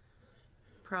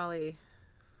probably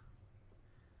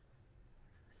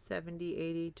 70,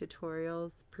 80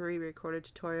 tutorials, pre-recorded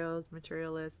tutorials,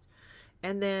 material list.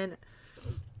 And then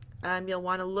you'll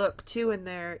want to look too, in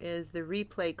there is the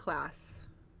replay class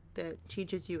that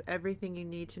teaches you everything you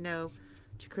need to know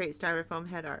to create styrofoam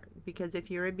head art. Because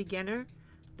if you're a beginner,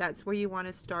 that's where you want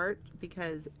to start,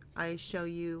 because I show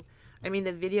you, I mean,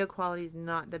 the video quality is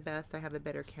not the best. I have a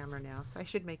better camera now, so I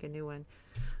should make a new one.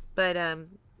 But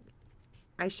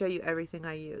I show you everything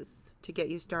I use to get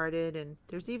you started, and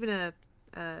there's even a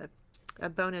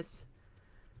bonus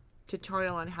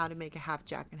tutorial on how to make a half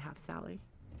Jack and half Sally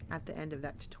at the end of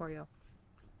that tutorial.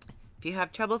 If you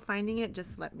have trouble finding it,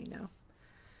 just let me know.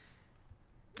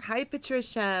 Hi,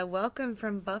 Patricia. Welcome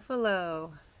from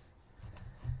Buffalo.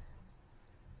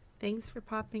 Thanks for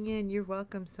popping in. You're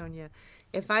welcome, Sonia.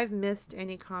 If I've missed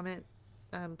any comment,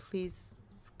 please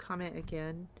comment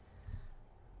again.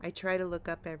 I try to look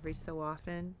up every so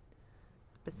often,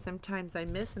 but sometimes I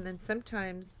miss, and then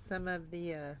sometimes some of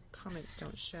the comments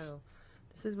don't show.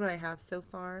 This is what I have so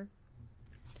far.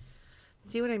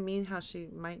 See what I mean? How she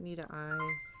might need an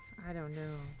eye. I don't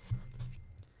know.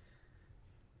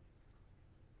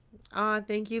 Ah,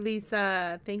 thank you,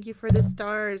 Lisa. Thank you for the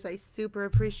stars. I super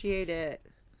appreciate it.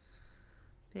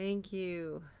 Thank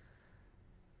you.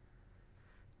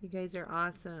 You guys are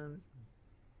awesome.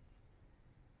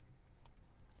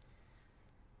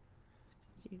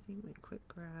 Just using my quick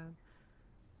grab.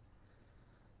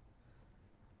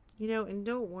 You know, and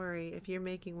don't worry if you're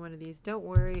making one of these. Don't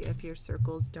worry if your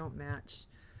circles don't match.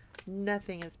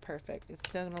 Nothing is perfect. It's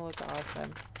still going to look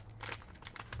awesome.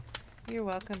 You're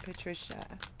welcome, Patricia.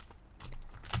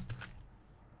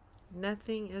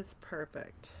 Nothing is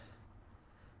perfect.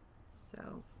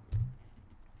 So,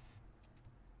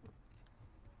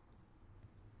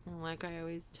 and like I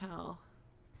always tell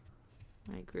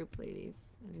my group ladies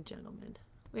and gentlemen,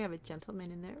 we have a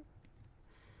gentleman in there.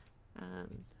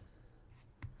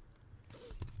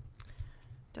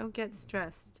 Don't get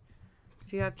stressed.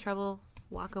 If you have trouble,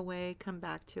 walk away, come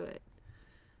back to it.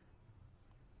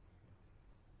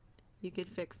 You could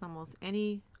fix almost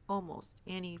any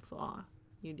flaw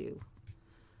you do.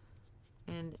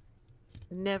 And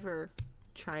never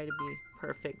try to be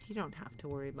perfect. You don't have to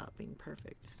worry about being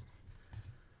perfect.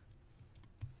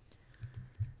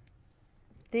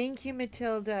 Thank you,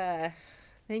 Matilda.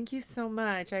 Thank you so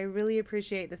much. I really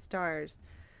appreciate the stars.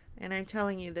 And I'm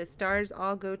telling you, the stars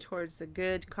all go towards the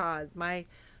good cause. My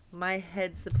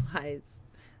head supplies.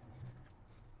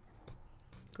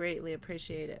 Greatly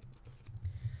appreciate it.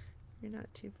 You're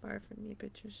not too far from me,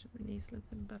 Patricia. My niece lives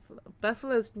in Buffalo.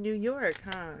 Buffalo's New York,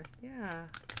 huh? Yeah.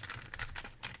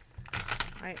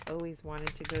 I always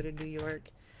wanted to go to New York.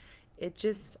 It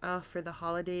just, for the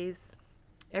holidays,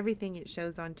 everything it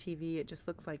shows on TV, it just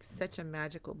looks like such a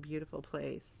magical, beautiful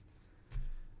place.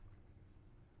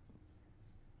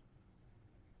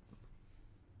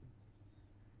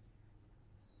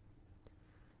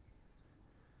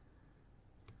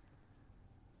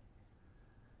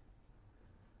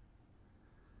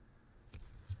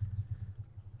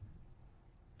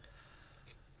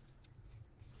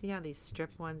 See how these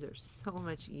strip ones are so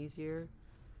much easier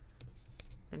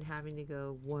than having to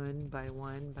go one by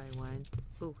one by one.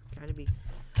 Ooh, gotta be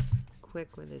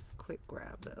quick with this quick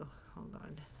grab though. Hold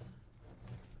on.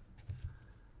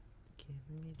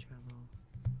 Giving me trouble.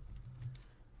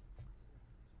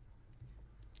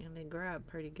 And they grab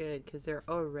pretty good because they're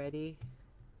already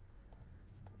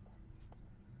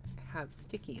have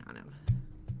sticky on them.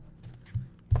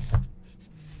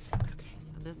 Okay,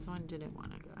 so this one didn't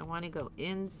want to go. I want to go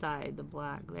inside the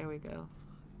black. There we go.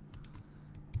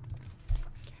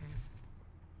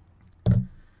 Okay.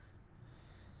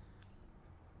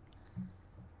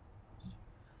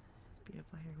 It's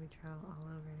beautiful. Here we travel all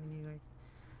over New York.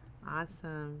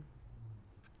 Awesome.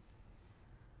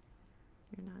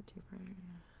 not too bright.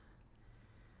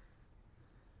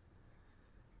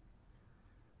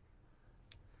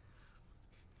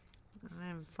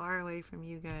 I'm far away from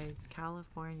you guys,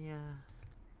 California.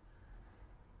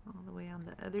 All the way on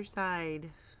the other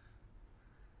side.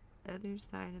 Other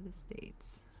side of the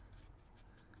states.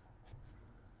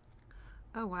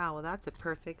 Oh wow, well that's a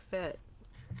perfect fit.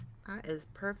 That is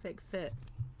perfect fit.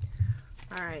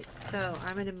 Alright, so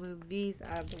I'm going to move these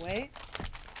out of the way.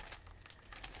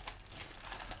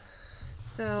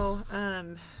 So,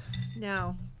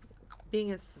 now,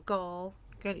 being a skull,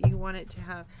 you want it to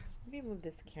have, let me move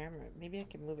this camera. Maybe I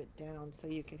can move it down so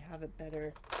you can have a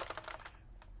better,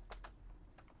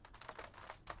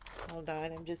 hold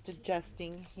on, I'm just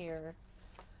adjusting here.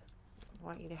 I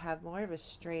want you to have more of a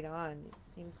straight on. It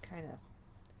seems kind of,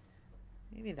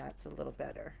 maybe that's a little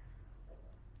better.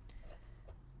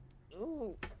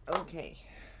 Ooh, okay.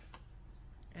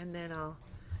 And then I'll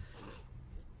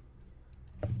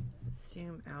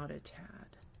zoom out a tad.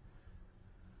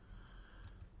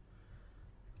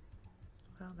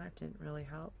 Well, that didn't really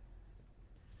help.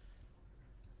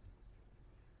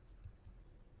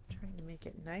 I'm trying to make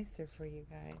it nicer for you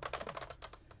guys.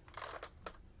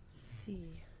 Let's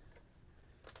see.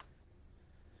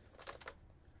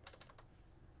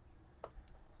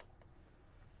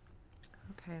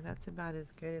 Okay, that's about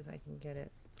as good as I can get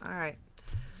it. All right.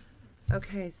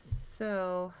 Okay,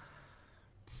 so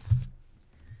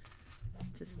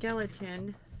it's a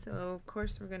skeleton. So of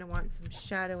course we're going to want some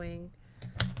shadowing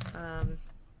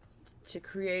to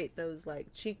create those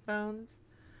like cheekbones.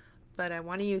 But I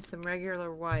want to use some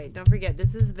regular white. Don't forget,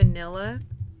 this is vanilla.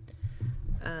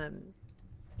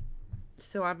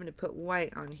 So I'm going to put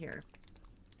white on here.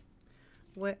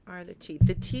 What are the teeth?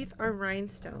 The teeth are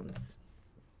rhinestones.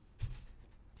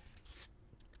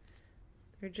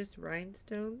 They're just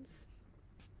rhinestones.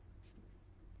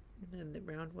 And then the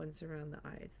round ones around the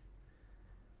eyes.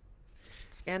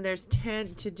 And there's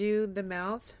 10 to do the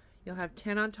mouth. You'll have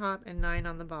 10 on top and 9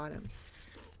 on the bottom.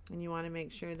 And you want to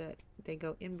make sure that they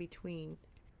go in between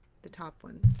the top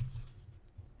ones.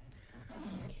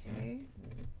 Okay.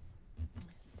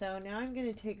 So now I'm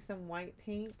going to take some white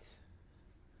paint.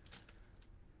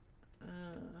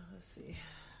 Let's see.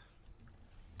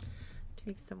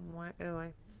 Take some white. Oh,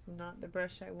 it's not the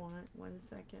brush I want. 1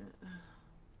 second.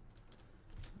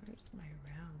 Where's my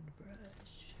round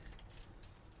brush?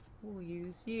 We'll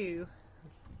use you.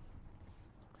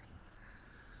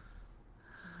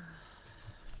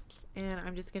 And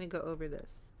I'm just going to go over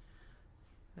this.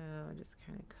 So I just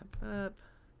kind of cup up.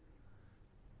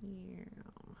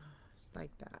 Just like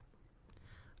that.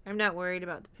 I'm not worried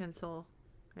about the pencil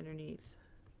underneath.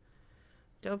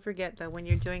 Don't forget that when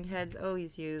you're doing heads,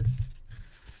 always use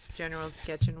General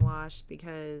Sketch and Wash,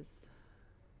 because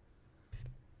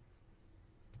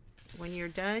when you're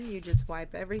done, you just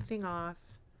wipe everything off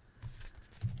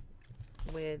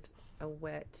with a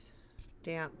wet,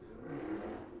 damp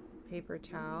paper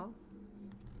towel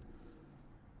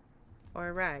or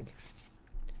a rag.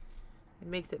 It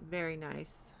makes it very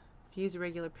nice. If you use a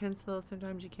regular pencil,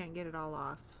 sometimes you can't get it all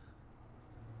off.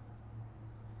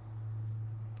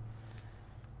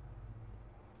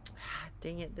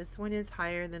 Dang it, this one is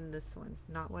higher than this one.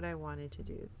 Not what I wanted to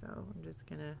do, so I'm just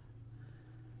gonna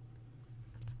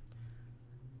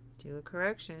do a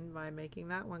correction by making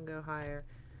that one go higher.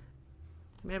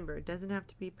 Remember, it doesn't have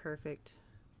to be perfect.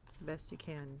 The best you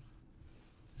can.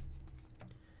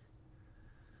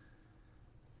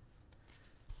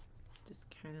 Just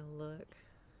kind of look.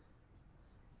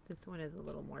 This one is a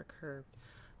little more curved,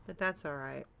 but that's all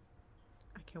right.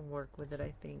 I can work with it,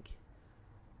 I think.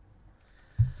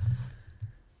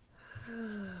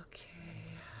 Okay.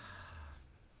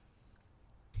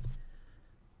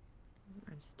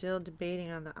 I'm still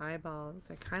debating on the eyeballs.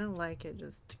 I kind of like it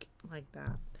just like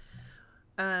that.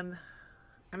 I'm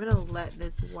going to let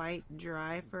this white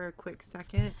dry for a quick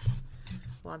second.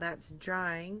 While that's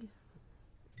drying,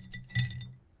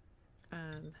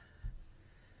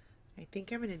 I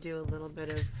think I'm going to do a little bit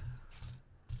of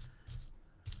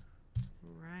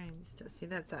rhinestones. See,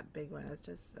 that's that big one. It's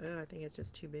just, oh, I think it's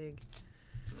just too big.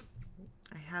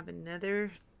 I have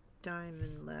another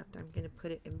diamond left. I'm going to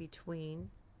put it in between.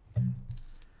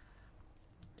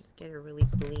 Just get it really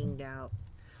blinged out.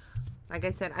 Like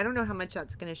I said, I don't know how much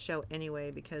that's going to show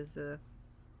anyway because of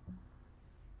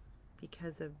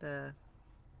the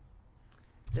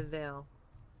veil.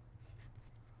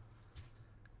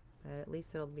 But at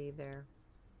least it'll be there.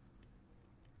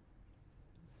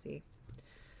 Let's see.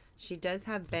 She does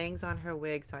have bangs on her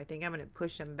wig, so I think I'm going to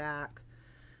push them back.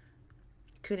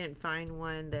 Couldn't find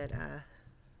one that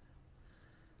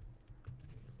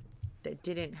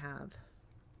didn't have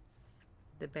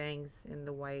the bangs in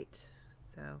the white,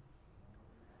 so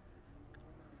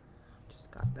just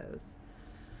got those.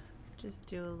 Just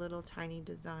do a little tiny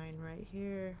design right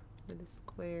here for the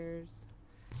squares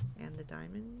and the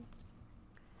diamonds.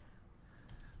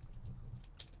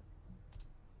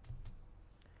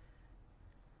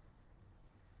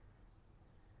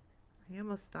 I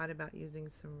almost thought about using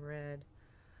some red.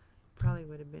 Probably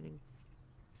would have been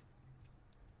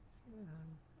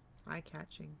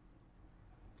eye-catching.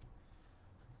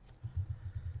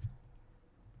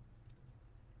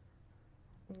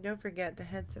 Don't forget the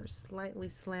heads are slightly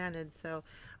slanted, so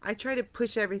I try to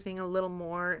push everything a little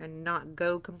more and not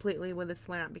go completely with a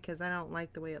slant because I don't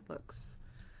like the way it looks.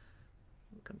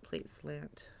 Complete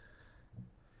slant.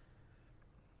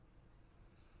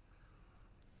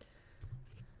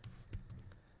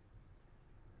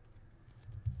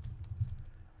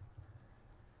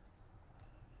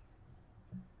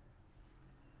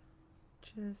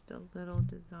 Just a little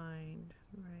design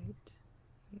right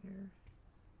here.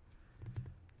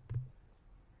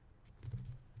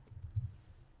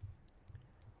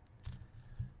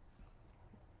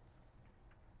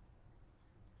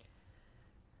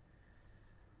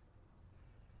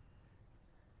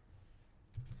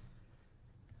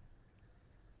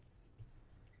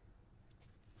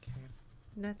 Okay,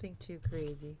 nothing too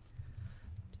crazy.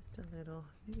 Just a little,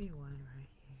 maybe one right here.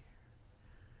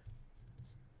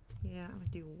 Yeah, I'm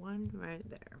gonna do one right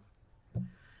there.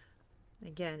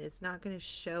 Again, it's not going to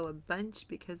show a bunch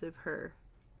because of her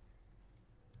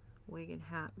wig and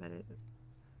hat, but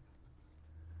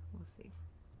we'll see.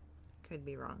 Could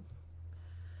be wrong.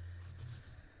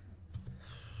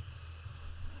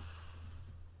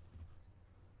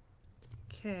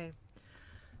 Okay,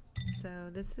 so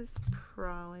this is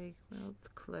probably, well, it's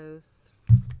close.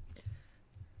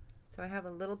 So I have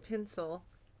a little pencil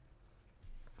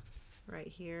right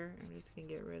here. I'm just going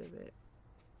to get rid of it.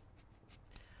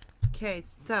 Okay,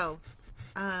 so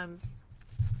I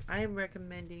am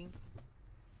recommending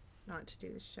not to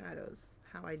do the shadows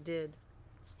how I did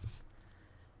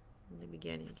in the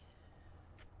beginning.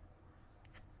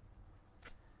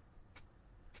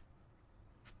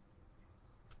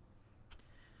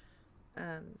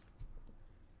 Hold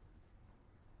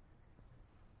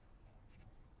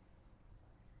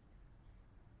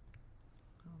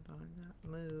on, that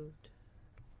moved.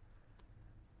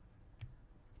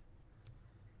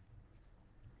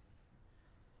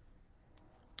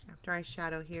 After I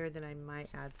shadow here, then I might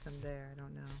add some there. I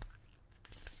don't know.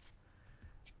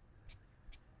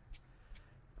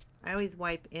 I always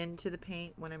wipe into the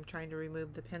paint when I'm trying to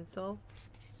remove the pencil,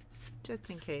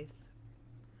 just in case,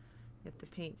 if the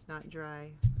paint's not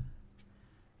dry.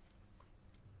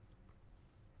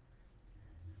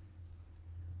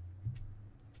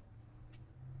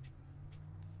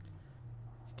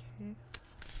 Okay.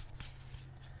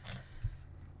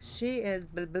 She is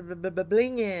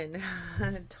blinging,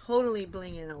 totally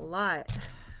blinging a lot.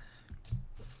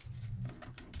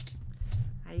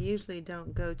 I usually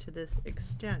don't go to this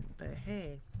extent, but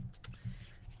hey,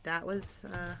 that was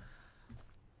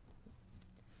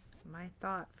my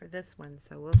thought for this one,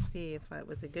 so we'll see if it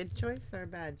was a good choice or a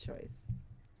bad choice.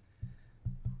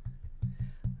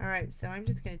 Alright, so I'm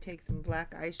just going to take some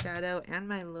black eyeshadow and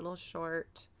my little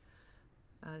short,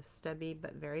 stubby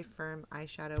but very firm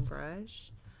eyeshadow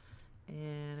brush,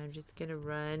 and I'm just going to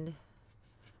run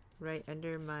right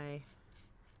under my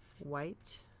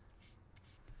white.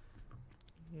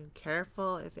 Be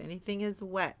careful if anything is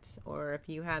wet, or if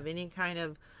you have any kind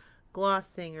of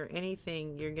glossing or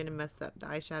anything, you're going to mess up. The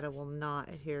eyeshadow will not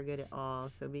adhere good at all,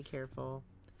 so be careful.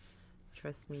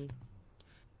 Trust me,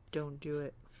 don't do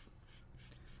it.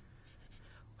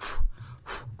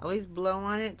 Always blow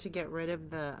on it to get rid of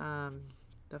the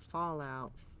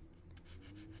fallout.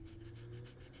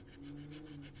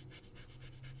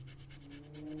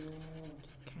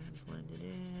 Just kind of blend it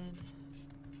in.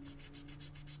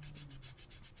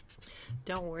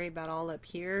 Don't worry about all up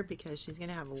here because she's going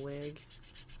to have a wig.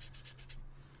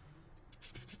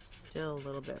 Still a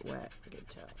little bit wet, I can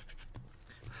tell.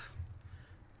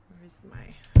 Where's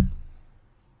my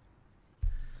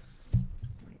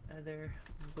other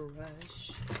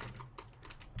brush?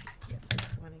 Get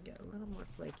this one and get a little more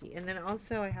flaky. And then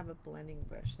also I have a blending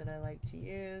brush that I like to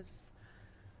use,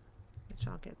 which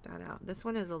I'll get that out. This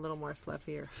one is a little more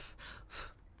fluffier.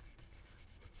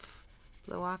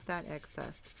 Blow off that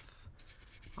excess,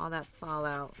 all that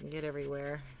fallout, and get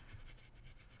everywhere.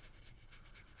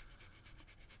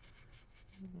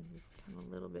 And then just come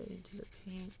a little bit into the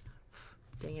paint.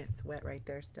 Dang it, it's wet right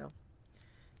there still.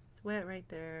 It's wet right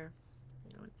there.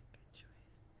 No, it's a good choice.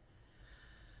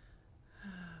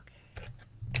 Okay.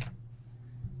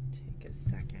 Take a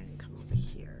second, come over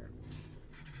here.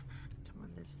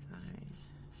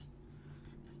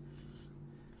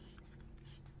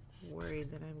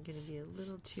 worried that I'm going to be a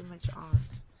little too much off.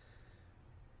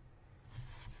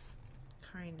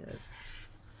 Kind of. Let's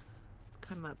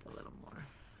come up a little more.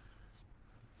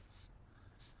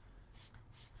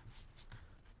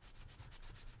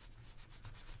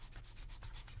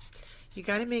 You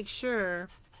got to make sure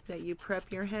that you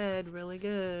prep your head really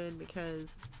good, because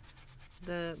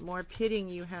the more pitting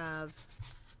you have,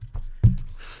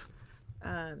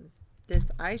 this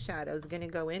eyeshadow is going to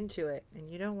go into it, and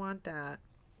you don't want that.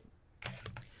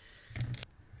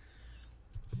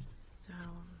 So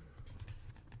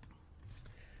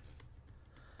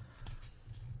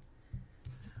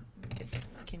let me get the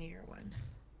skinnier one.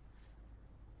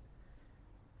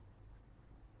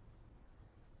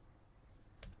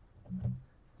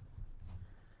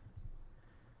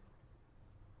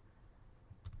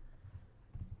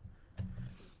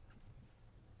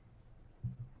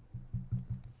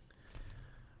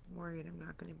 Worried I'm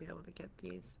not going to be able to get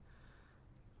these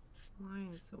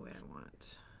lines the way I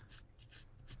want.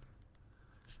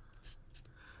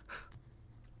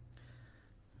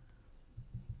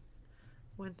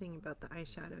 One thing about the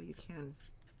eyeshadow, you can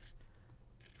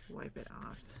wipe it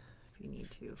off if you need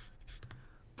to.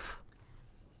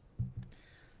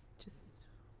 Just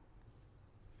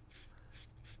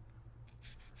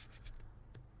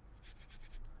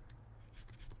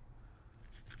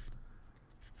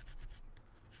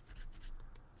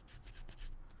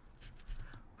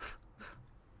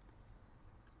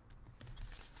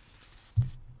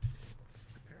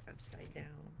upside down.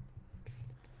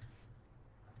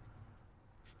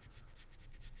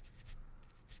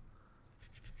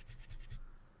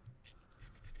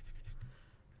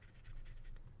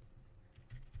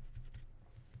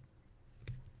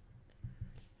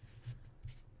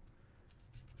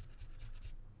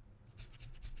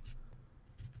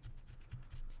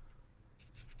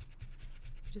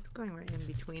 Just going right in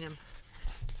between them.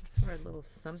 Just for a little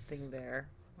something there.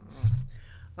 Oh.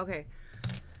 Okay.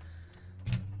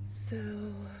 So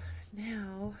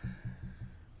now I'm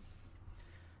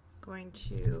going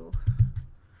to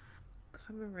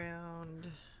come around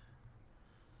and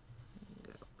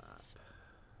go up.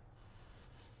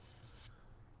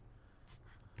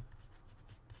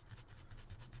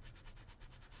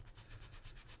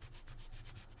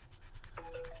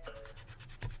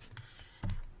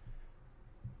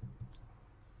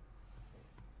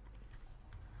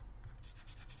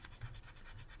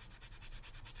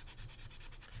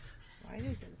 Why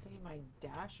does it say my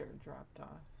dasher dropped off?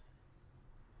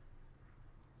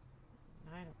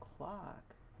 9 o'clock.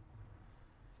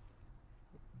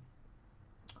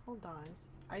 Hold on.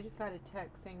 I just got a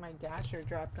text saying my dasher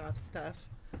dropped off stuff.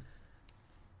 I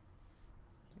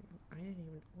didn't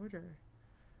even order.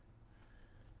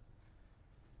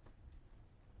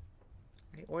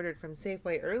 I ordered from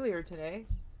Safeway earlier today.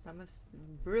 That must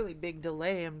really big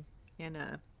delay in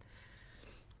a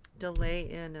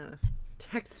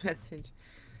text message.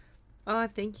 Oh,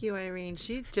 thank you, Irene.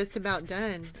 She's just about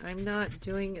done. I'm not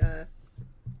doing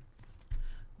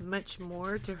much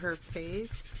more to her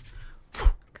face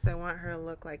because I want her to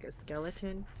look like a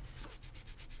skeleton.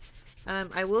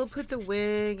 I will put the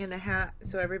wig and the hat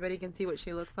so everybody can see what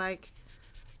she looks like,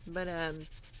 but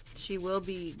she will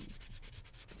be,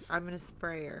 I'm going to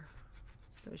spray her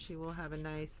so she will have a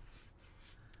nice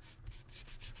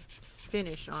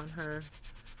finish on her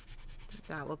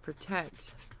that will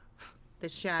protect the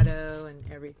shadow and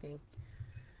everything.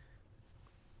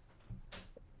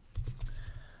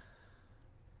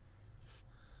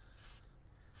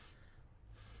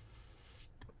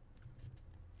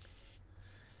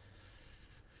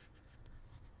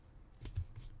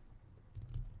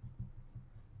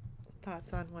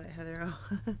 Thoughts on what, Heather?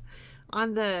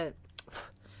 On the,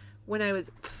 when I was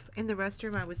in the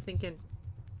restroom, I was thinking,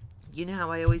 you know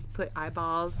how I always put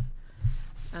eyeballs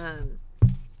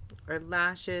or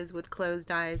lashes with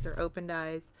closed eyes or opened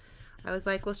eyes. I was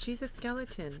like, well, she's a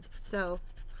skeleton, so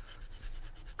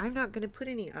I'm not going to put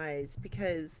any eyes,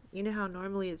 because you know how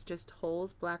normally it's just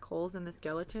holes, black holes in the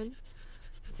skeleton.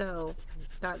 So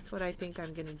that's what I think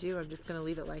I'm going to do. I'm just going to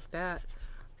leave it like that.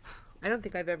 I don't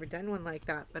think I've ever done one like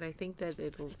that, but I think that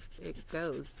it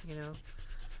goes, you know.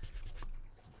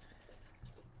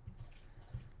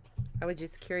 I was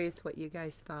just curious what you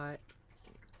guys thought.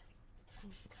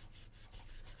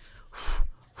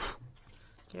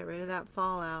 Get rid of that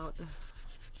fallout.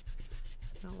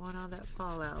 Don't want all that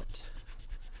fallout.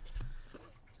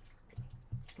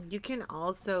 You can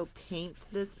also paint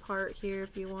this part here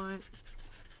if you want.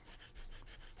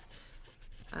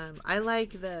 I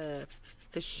like the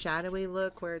shadowy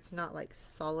look where it's not like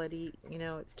solidy, you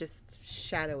know, it's just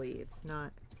shadowy. It's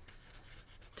not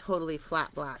totally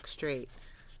flat black straight.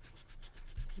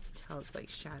 how it's like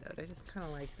shadowed. I just kind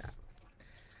of like that.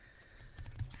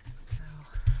 So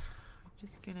I'm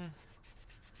just gonna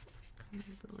kind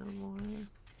of a little more.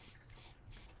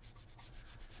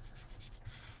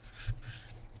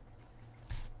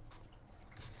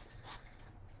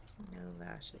 No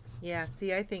lashes. Yeah,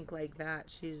 see, I think like that.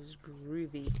 She's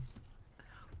groovy.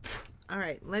 All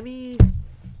right, let me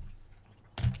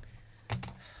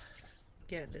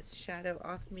get this shadow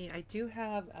off me. I do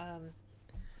have,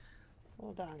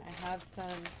 hold on, I have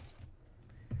some,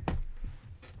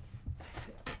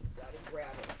 gotta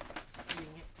grab it.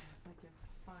 Dang it, if I can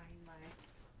find my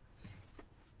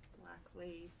black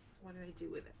lace. What did I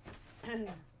do with it?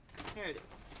 There it is.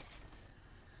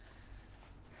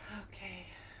 Okay,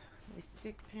 my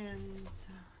stick pins.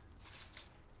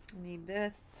 I need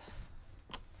this.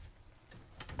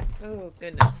 Oh,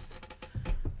 goodness.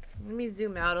 Let me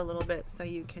zoom out a little bit so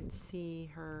you can see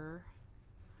her.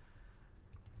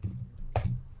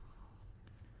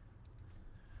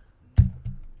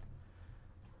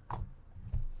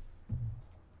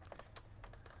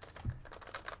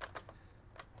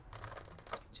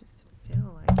 Just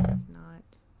feel like it's not.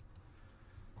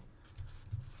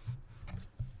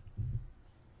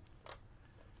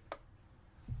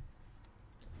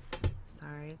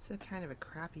 Sorry, it's a kind of a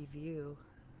crappy view.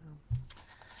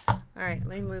 All right,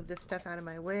 let me move this stuff out of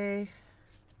my way.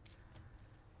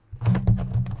 And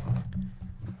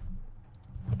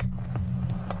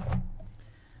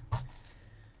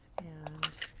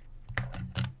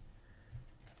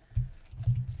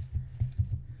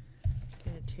I'm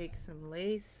gonna take some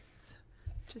lace,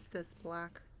 just this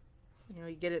black. You know,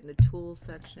 you get it in the tool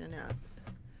section at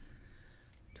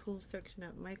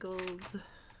Michael's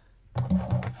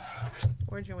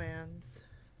or Joann's.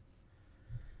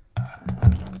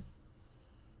 I'm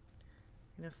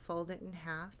gonna fold it in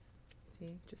half.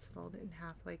 See, just fold it in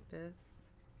half like this.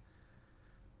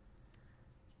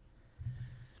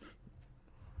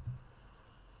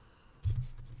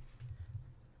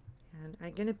 And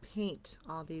I'm gonna paint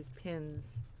all these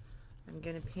pins. I'm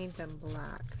gonna paint them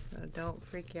black, so don't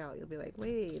freak out. You'll be like,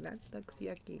 wait, that looks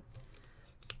yucky.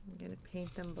 I'm gonna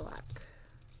paint them black.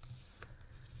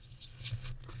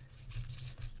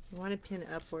 You want to pin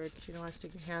upward because you don't want to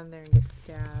stick your hand there and get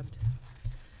stabbed.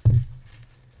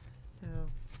 So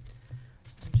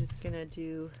I'm just gonna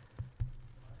do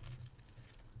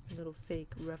a little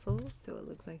fake ruffle so it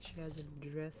looks like she has a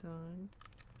dress on.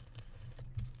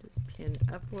 Just pin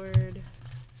upward.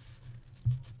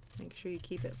 Make sure you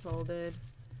keep it folded.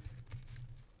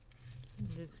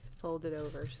 And just fold it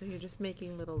over. So you're just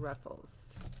making little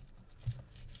ruffles.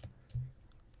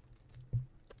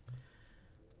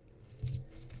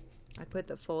 I put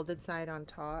the folded side on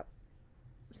top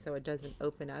so it doesn't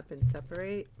open up and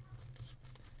separate.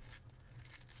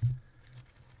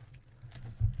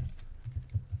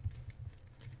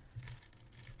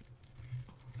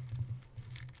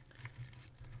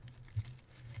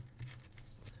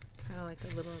 Kind of like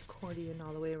a little accordion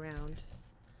all the way around.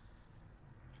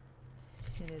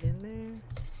 Pin it in there.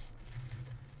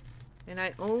 And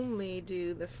I only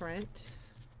do the front.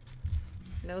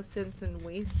 No sense in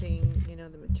wasting, you know,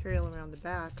 the material around the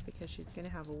back because she's going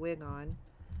to have a wig on.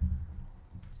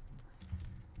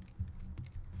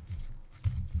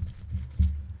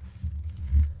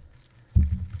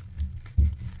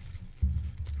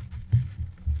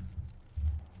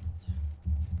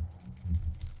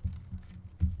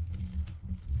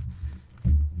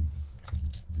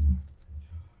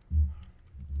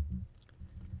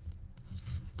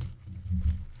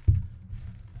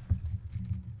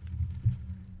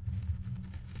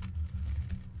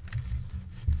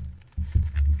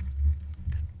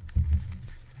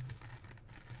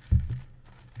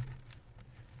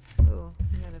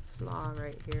 Flaw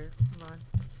right here. Come on.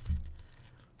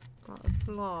 Got a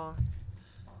flaw.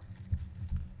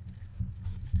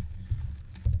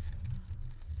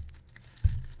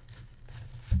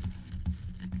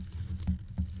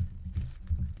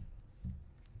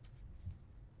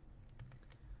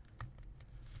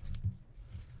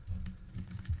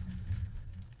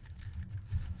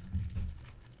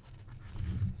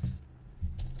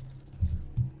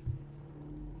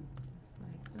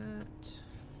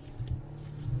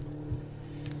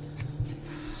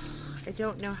 I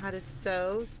don't know how to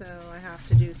sew, so I have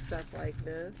to do stuff like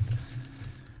this.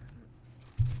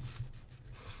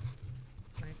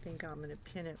 I think I'm going to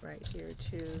pin it right here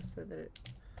too so that it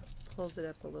pulls it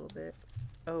up a little bit.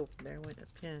 Oh, there went a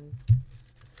pin.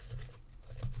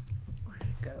 Where'd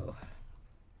it go?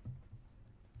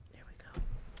 There we go.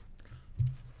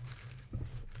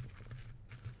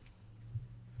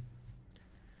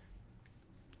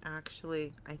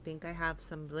 Actually, I think I have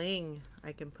some bling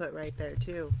I can put right there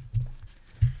too.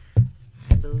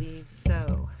 believe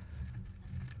so.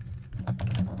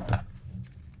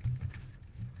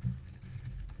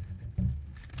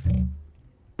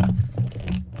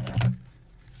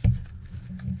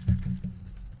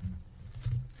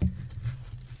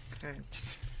 Okay.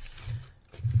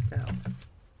 So,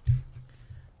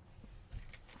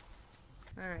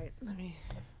 all right, let me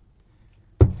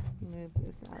move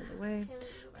this out of the way.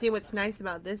 See, what's nice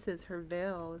about this is her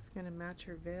veil is going to match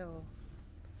her veil.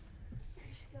 Your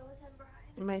skeleton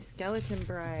bride. My skeleton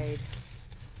bride.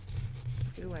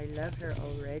 Ooh, I love her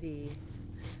already.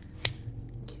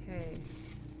 Okay.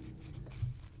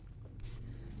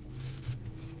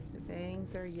 The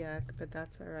bangs are yuck, but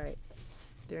that's all right.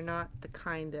 They're not the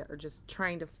kind that are just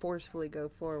trying to forcefully go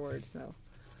forward. So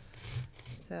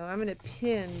I'm going to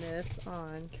pin this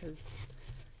on because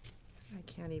I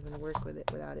can't even work with it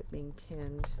without it being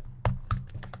pinned.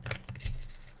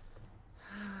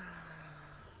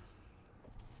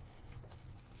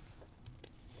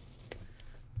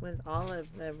 With all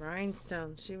of the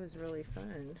rhinestones, she was really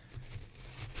fun.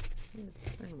 It was a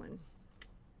fun one.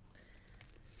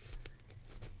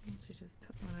 So just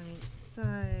put one on each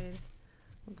side.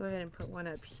 We'll go ahead and put one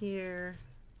up here.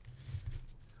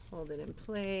 Hold it in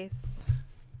place.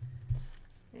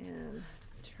 And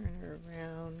turn her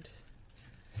around.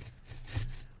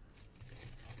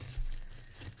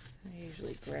 I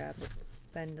usually grab a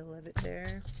bundle of it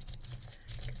there.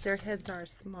 Because their heads are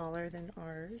smaller than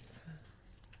ours.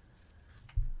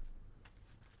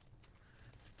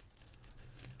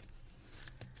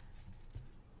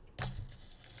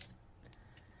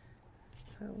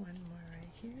 Put one more right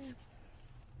here.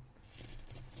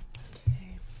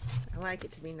 Okay. I like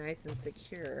it to be nice and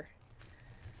secure.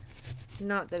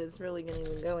 Not that it's really going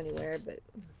to even go anywhere, but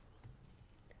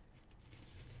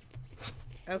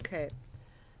okay.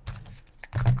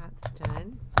 That's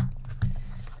done.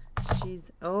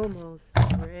 She's almost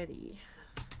ready.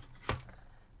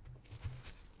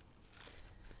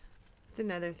 It's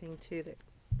another thing too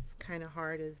that's kind of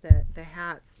hard is that the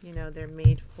hats, you know, they're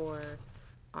made for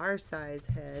our size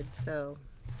head, so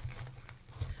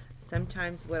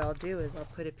sometimes what I'll do is I'll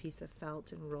put a piece of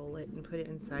felt and roll it and put it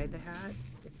inside the hat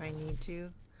if I need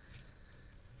to.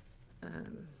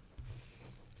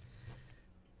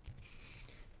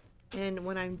 And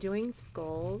when I'm doing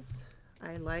skulls,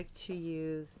 I like to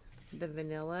use the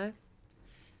vanilla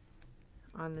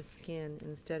on the skin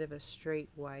instead of a straight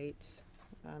white.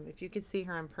 If you could see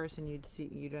her in person,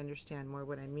 you'd understand more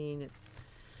what I mean. It's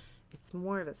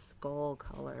more of a skull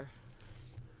color.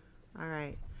 All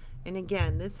right, and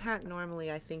again, this hat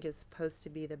normally I think is supposed to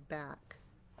be the back,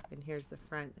 and here's the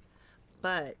front,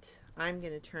 but I'm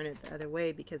going to turn it the other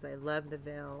way because I love the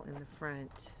veil in the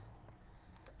front.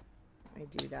 I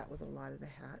do that with a lot of the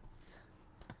hats.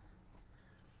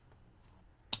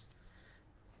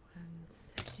 One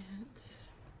second.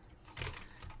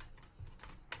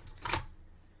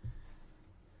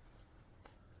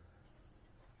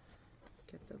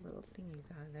 Get the little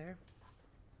thingies out of there.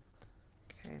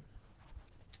 Okay.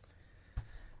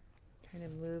 Trying to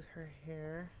move her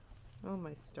hair. Oh,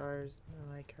 my stars.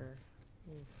 I like her.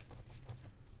 Ooh.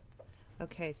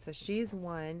 Okay, so she's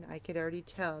one I could already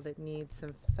tell that needs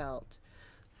some felt.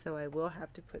 So I will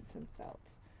have to put some felt.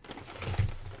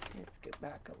 Let's get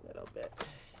back a little bit.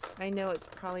 I know it's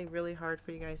probably really hard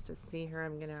for you guys to see her.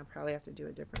 I'm going to probably have to do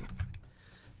a different...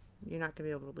 You're not going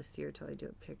to be able to see her till I do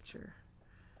a picture.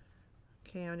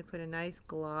 Okay, I'm going to put a nice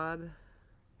glob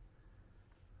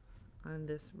on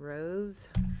this rose.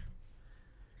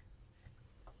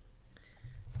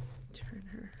 Turn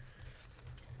her.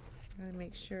 Gotta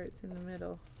make sure it's in the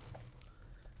middle.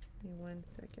 Give me 1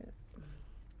 second.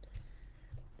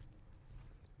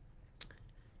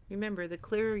 Remember, the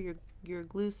clearer your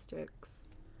glue sticks,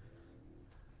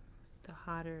 the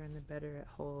hotter and the better it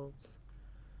holds.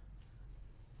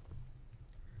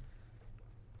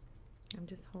 I'm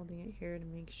just holding it here to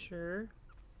make sure.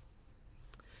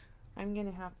 I'm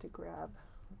gonna have to grab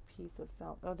a piece of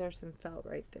felt. Oh, there's some felt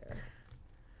right there.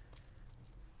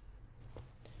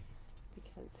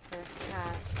 Because her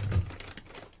hat,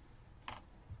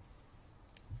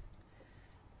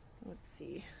 let's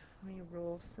see, let me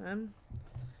roll some.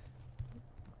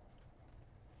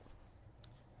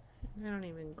 I don't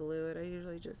even glue it, I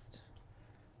usually just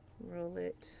roll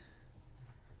it.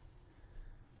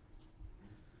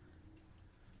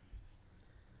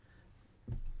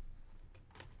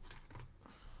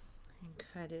 And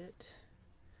cut it.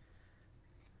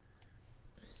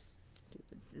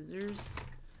 Stupid scissors.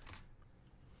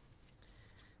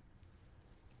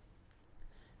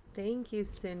 Thank you,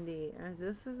 Cindy.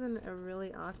 This is a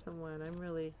really awesome one. I'm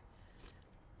really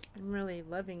I'm really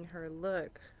loving her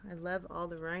look. I love all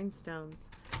the rhinestones.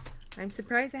 I'm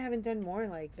surprised I haven't done more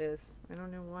like this. I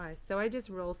don't know why. So I just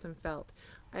roll some felt.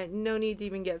 No need to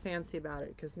even get fancy about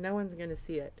it because no one's going to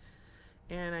see it.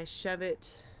 And I shove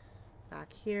it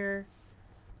back here,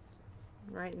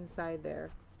 right inside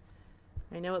there.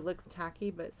 I know it looks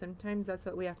tacky, but sometimes that's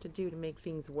what we have to do to make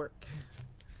things work.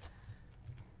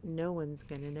 No one's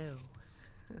going to know.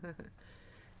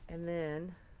 And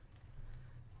then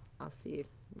I'll see,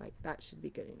 like that should be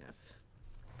good enough.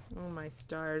 Oh my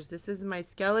stars, this is my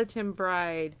skeleton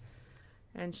bride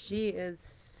and she is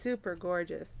super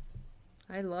gorgeous.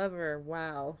 I love her.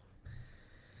 Wow.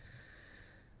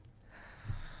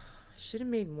 I should have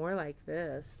made more like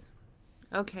this.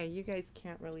 Okay, you guys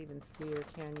can't really even see her,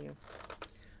 can you?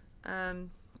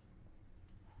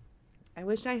 I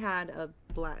wish I had a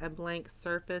blank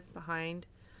surface behind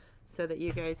so that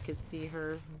you guys could see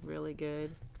her really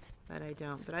good, but I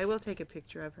don't. But I will take a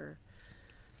picture of her.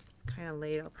 It's kind of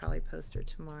late. I'll probably post her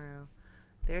tomorrow.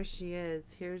 There she is.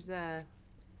 Here's her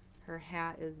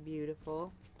hat is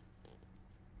beautiful.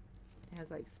 It has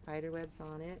like spider webs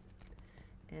on it.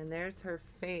 And there's her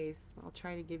face. I'll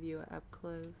try to give you an up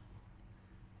close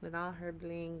with all her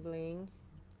bling bling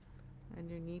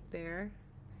underneath there.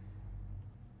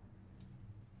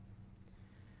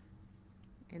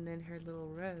 And then her little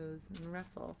rose and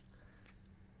ruffle.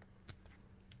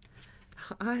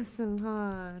 Awesome,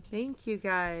 huh? Thank you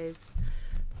guys.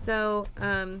 So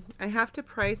I have to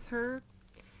price her,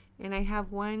 and I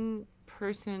have one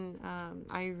person,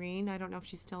 Irene, I don't know if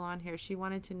she's still on here. She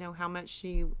wanted to know how much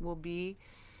she will be.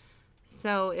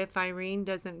 So if Irene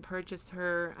doesn't purchase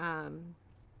her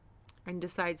and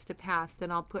decides to pass,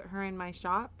 then I'll put her in my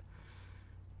shop.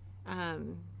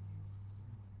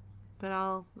 But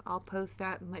I'll post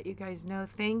that and let you guys know.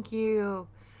 Thank you.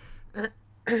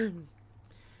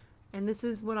 And this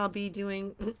is what I'll be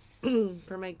doing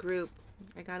for my group.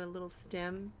 I got a little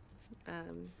stem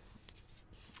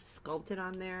sculpted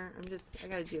on there. I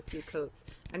got to do a few coats.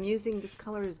 I'm using, this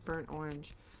color is burnt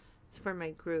orange. It's for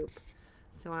my group.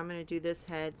 So I'm going to do this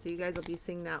head. So you guys will be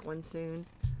seeing that one soon.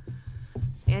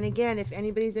 And again, if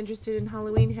anybody's interested in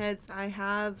Halloween heads, I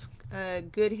have a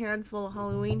good handful of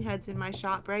Halloween heads in my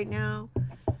shop right now.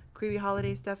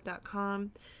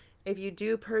 creepyholidaystuff.com. If you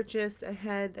do purchase a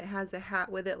head that has a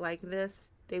hat with it like this,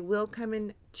 they will come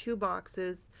in 2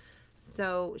 boxes.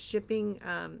 So shipping,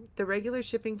 the regular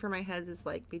shipping for my heads is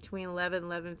like between $11 and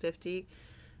 $11.50,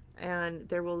 and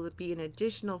there will be an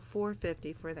additional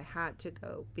 $4.50 for the hat to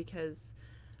go because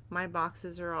my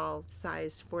boxes are all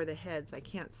sized for the heads. I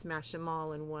can't smash them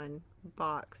all in one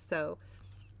box. So,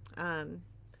 and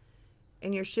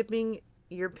your shipping,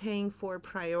 you're paying for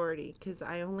priority because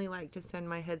I only like to send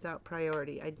my heads out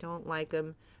priority. I don't like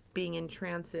them being in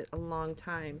transit a long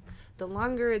time. The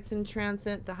longer it's in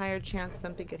transit, the higher chance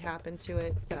something could happen to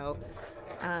it. So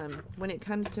when it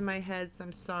comes to my heads,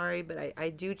 I'm sorry, but I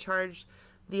do charge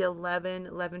the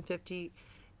 $11.50,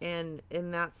 and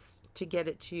that's to get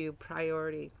it to you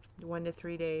priority, 1 to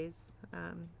 3 days,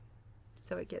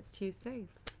 so it gets to you safe.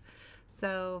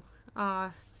 So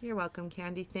you're welcome,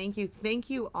 Candy. Thank you. Thank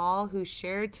you all who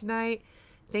shared tonight.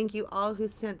 Thank you all who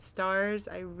sent stars.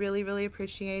 I really, really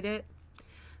appreciate it.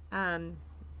 And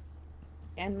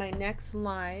my next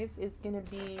live is going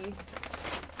to be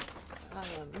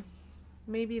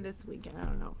maybe this weekend. I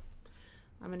don't know.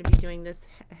 I'm going to be doing this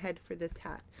head for this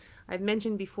hat. I've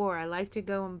mentioned before, I like to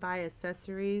go and buy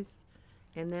accessories,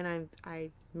 and then I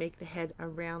make the head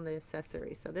around the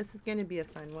accessory. So this is going to be a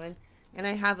fun one. And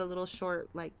I have a little short,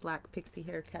 like, black pixie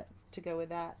haircut to go with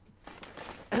that.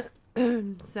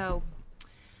 So,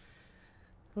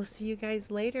 we'll see you guys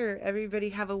later. Everybody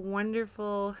have a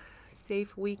wonderful,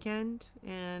 safe weekend.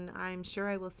 And I'm sure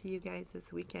I will see you guys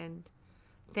this weekend.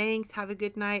 Thanks. Have a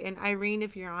good night. And Irene,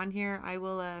 if you're on here, I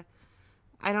will,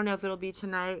 I don't know if it'll be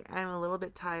tonight. I'm a little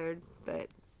bit tired. But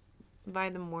by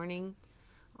the morning,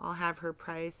 I'll have her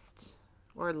priced.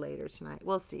 Or later tonight.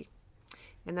 We'll see.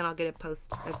 And then I'll get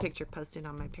a picture posted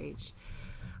on my page.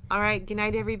 All right. Good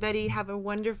night, everybody. Have a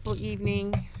wonderful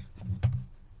evening.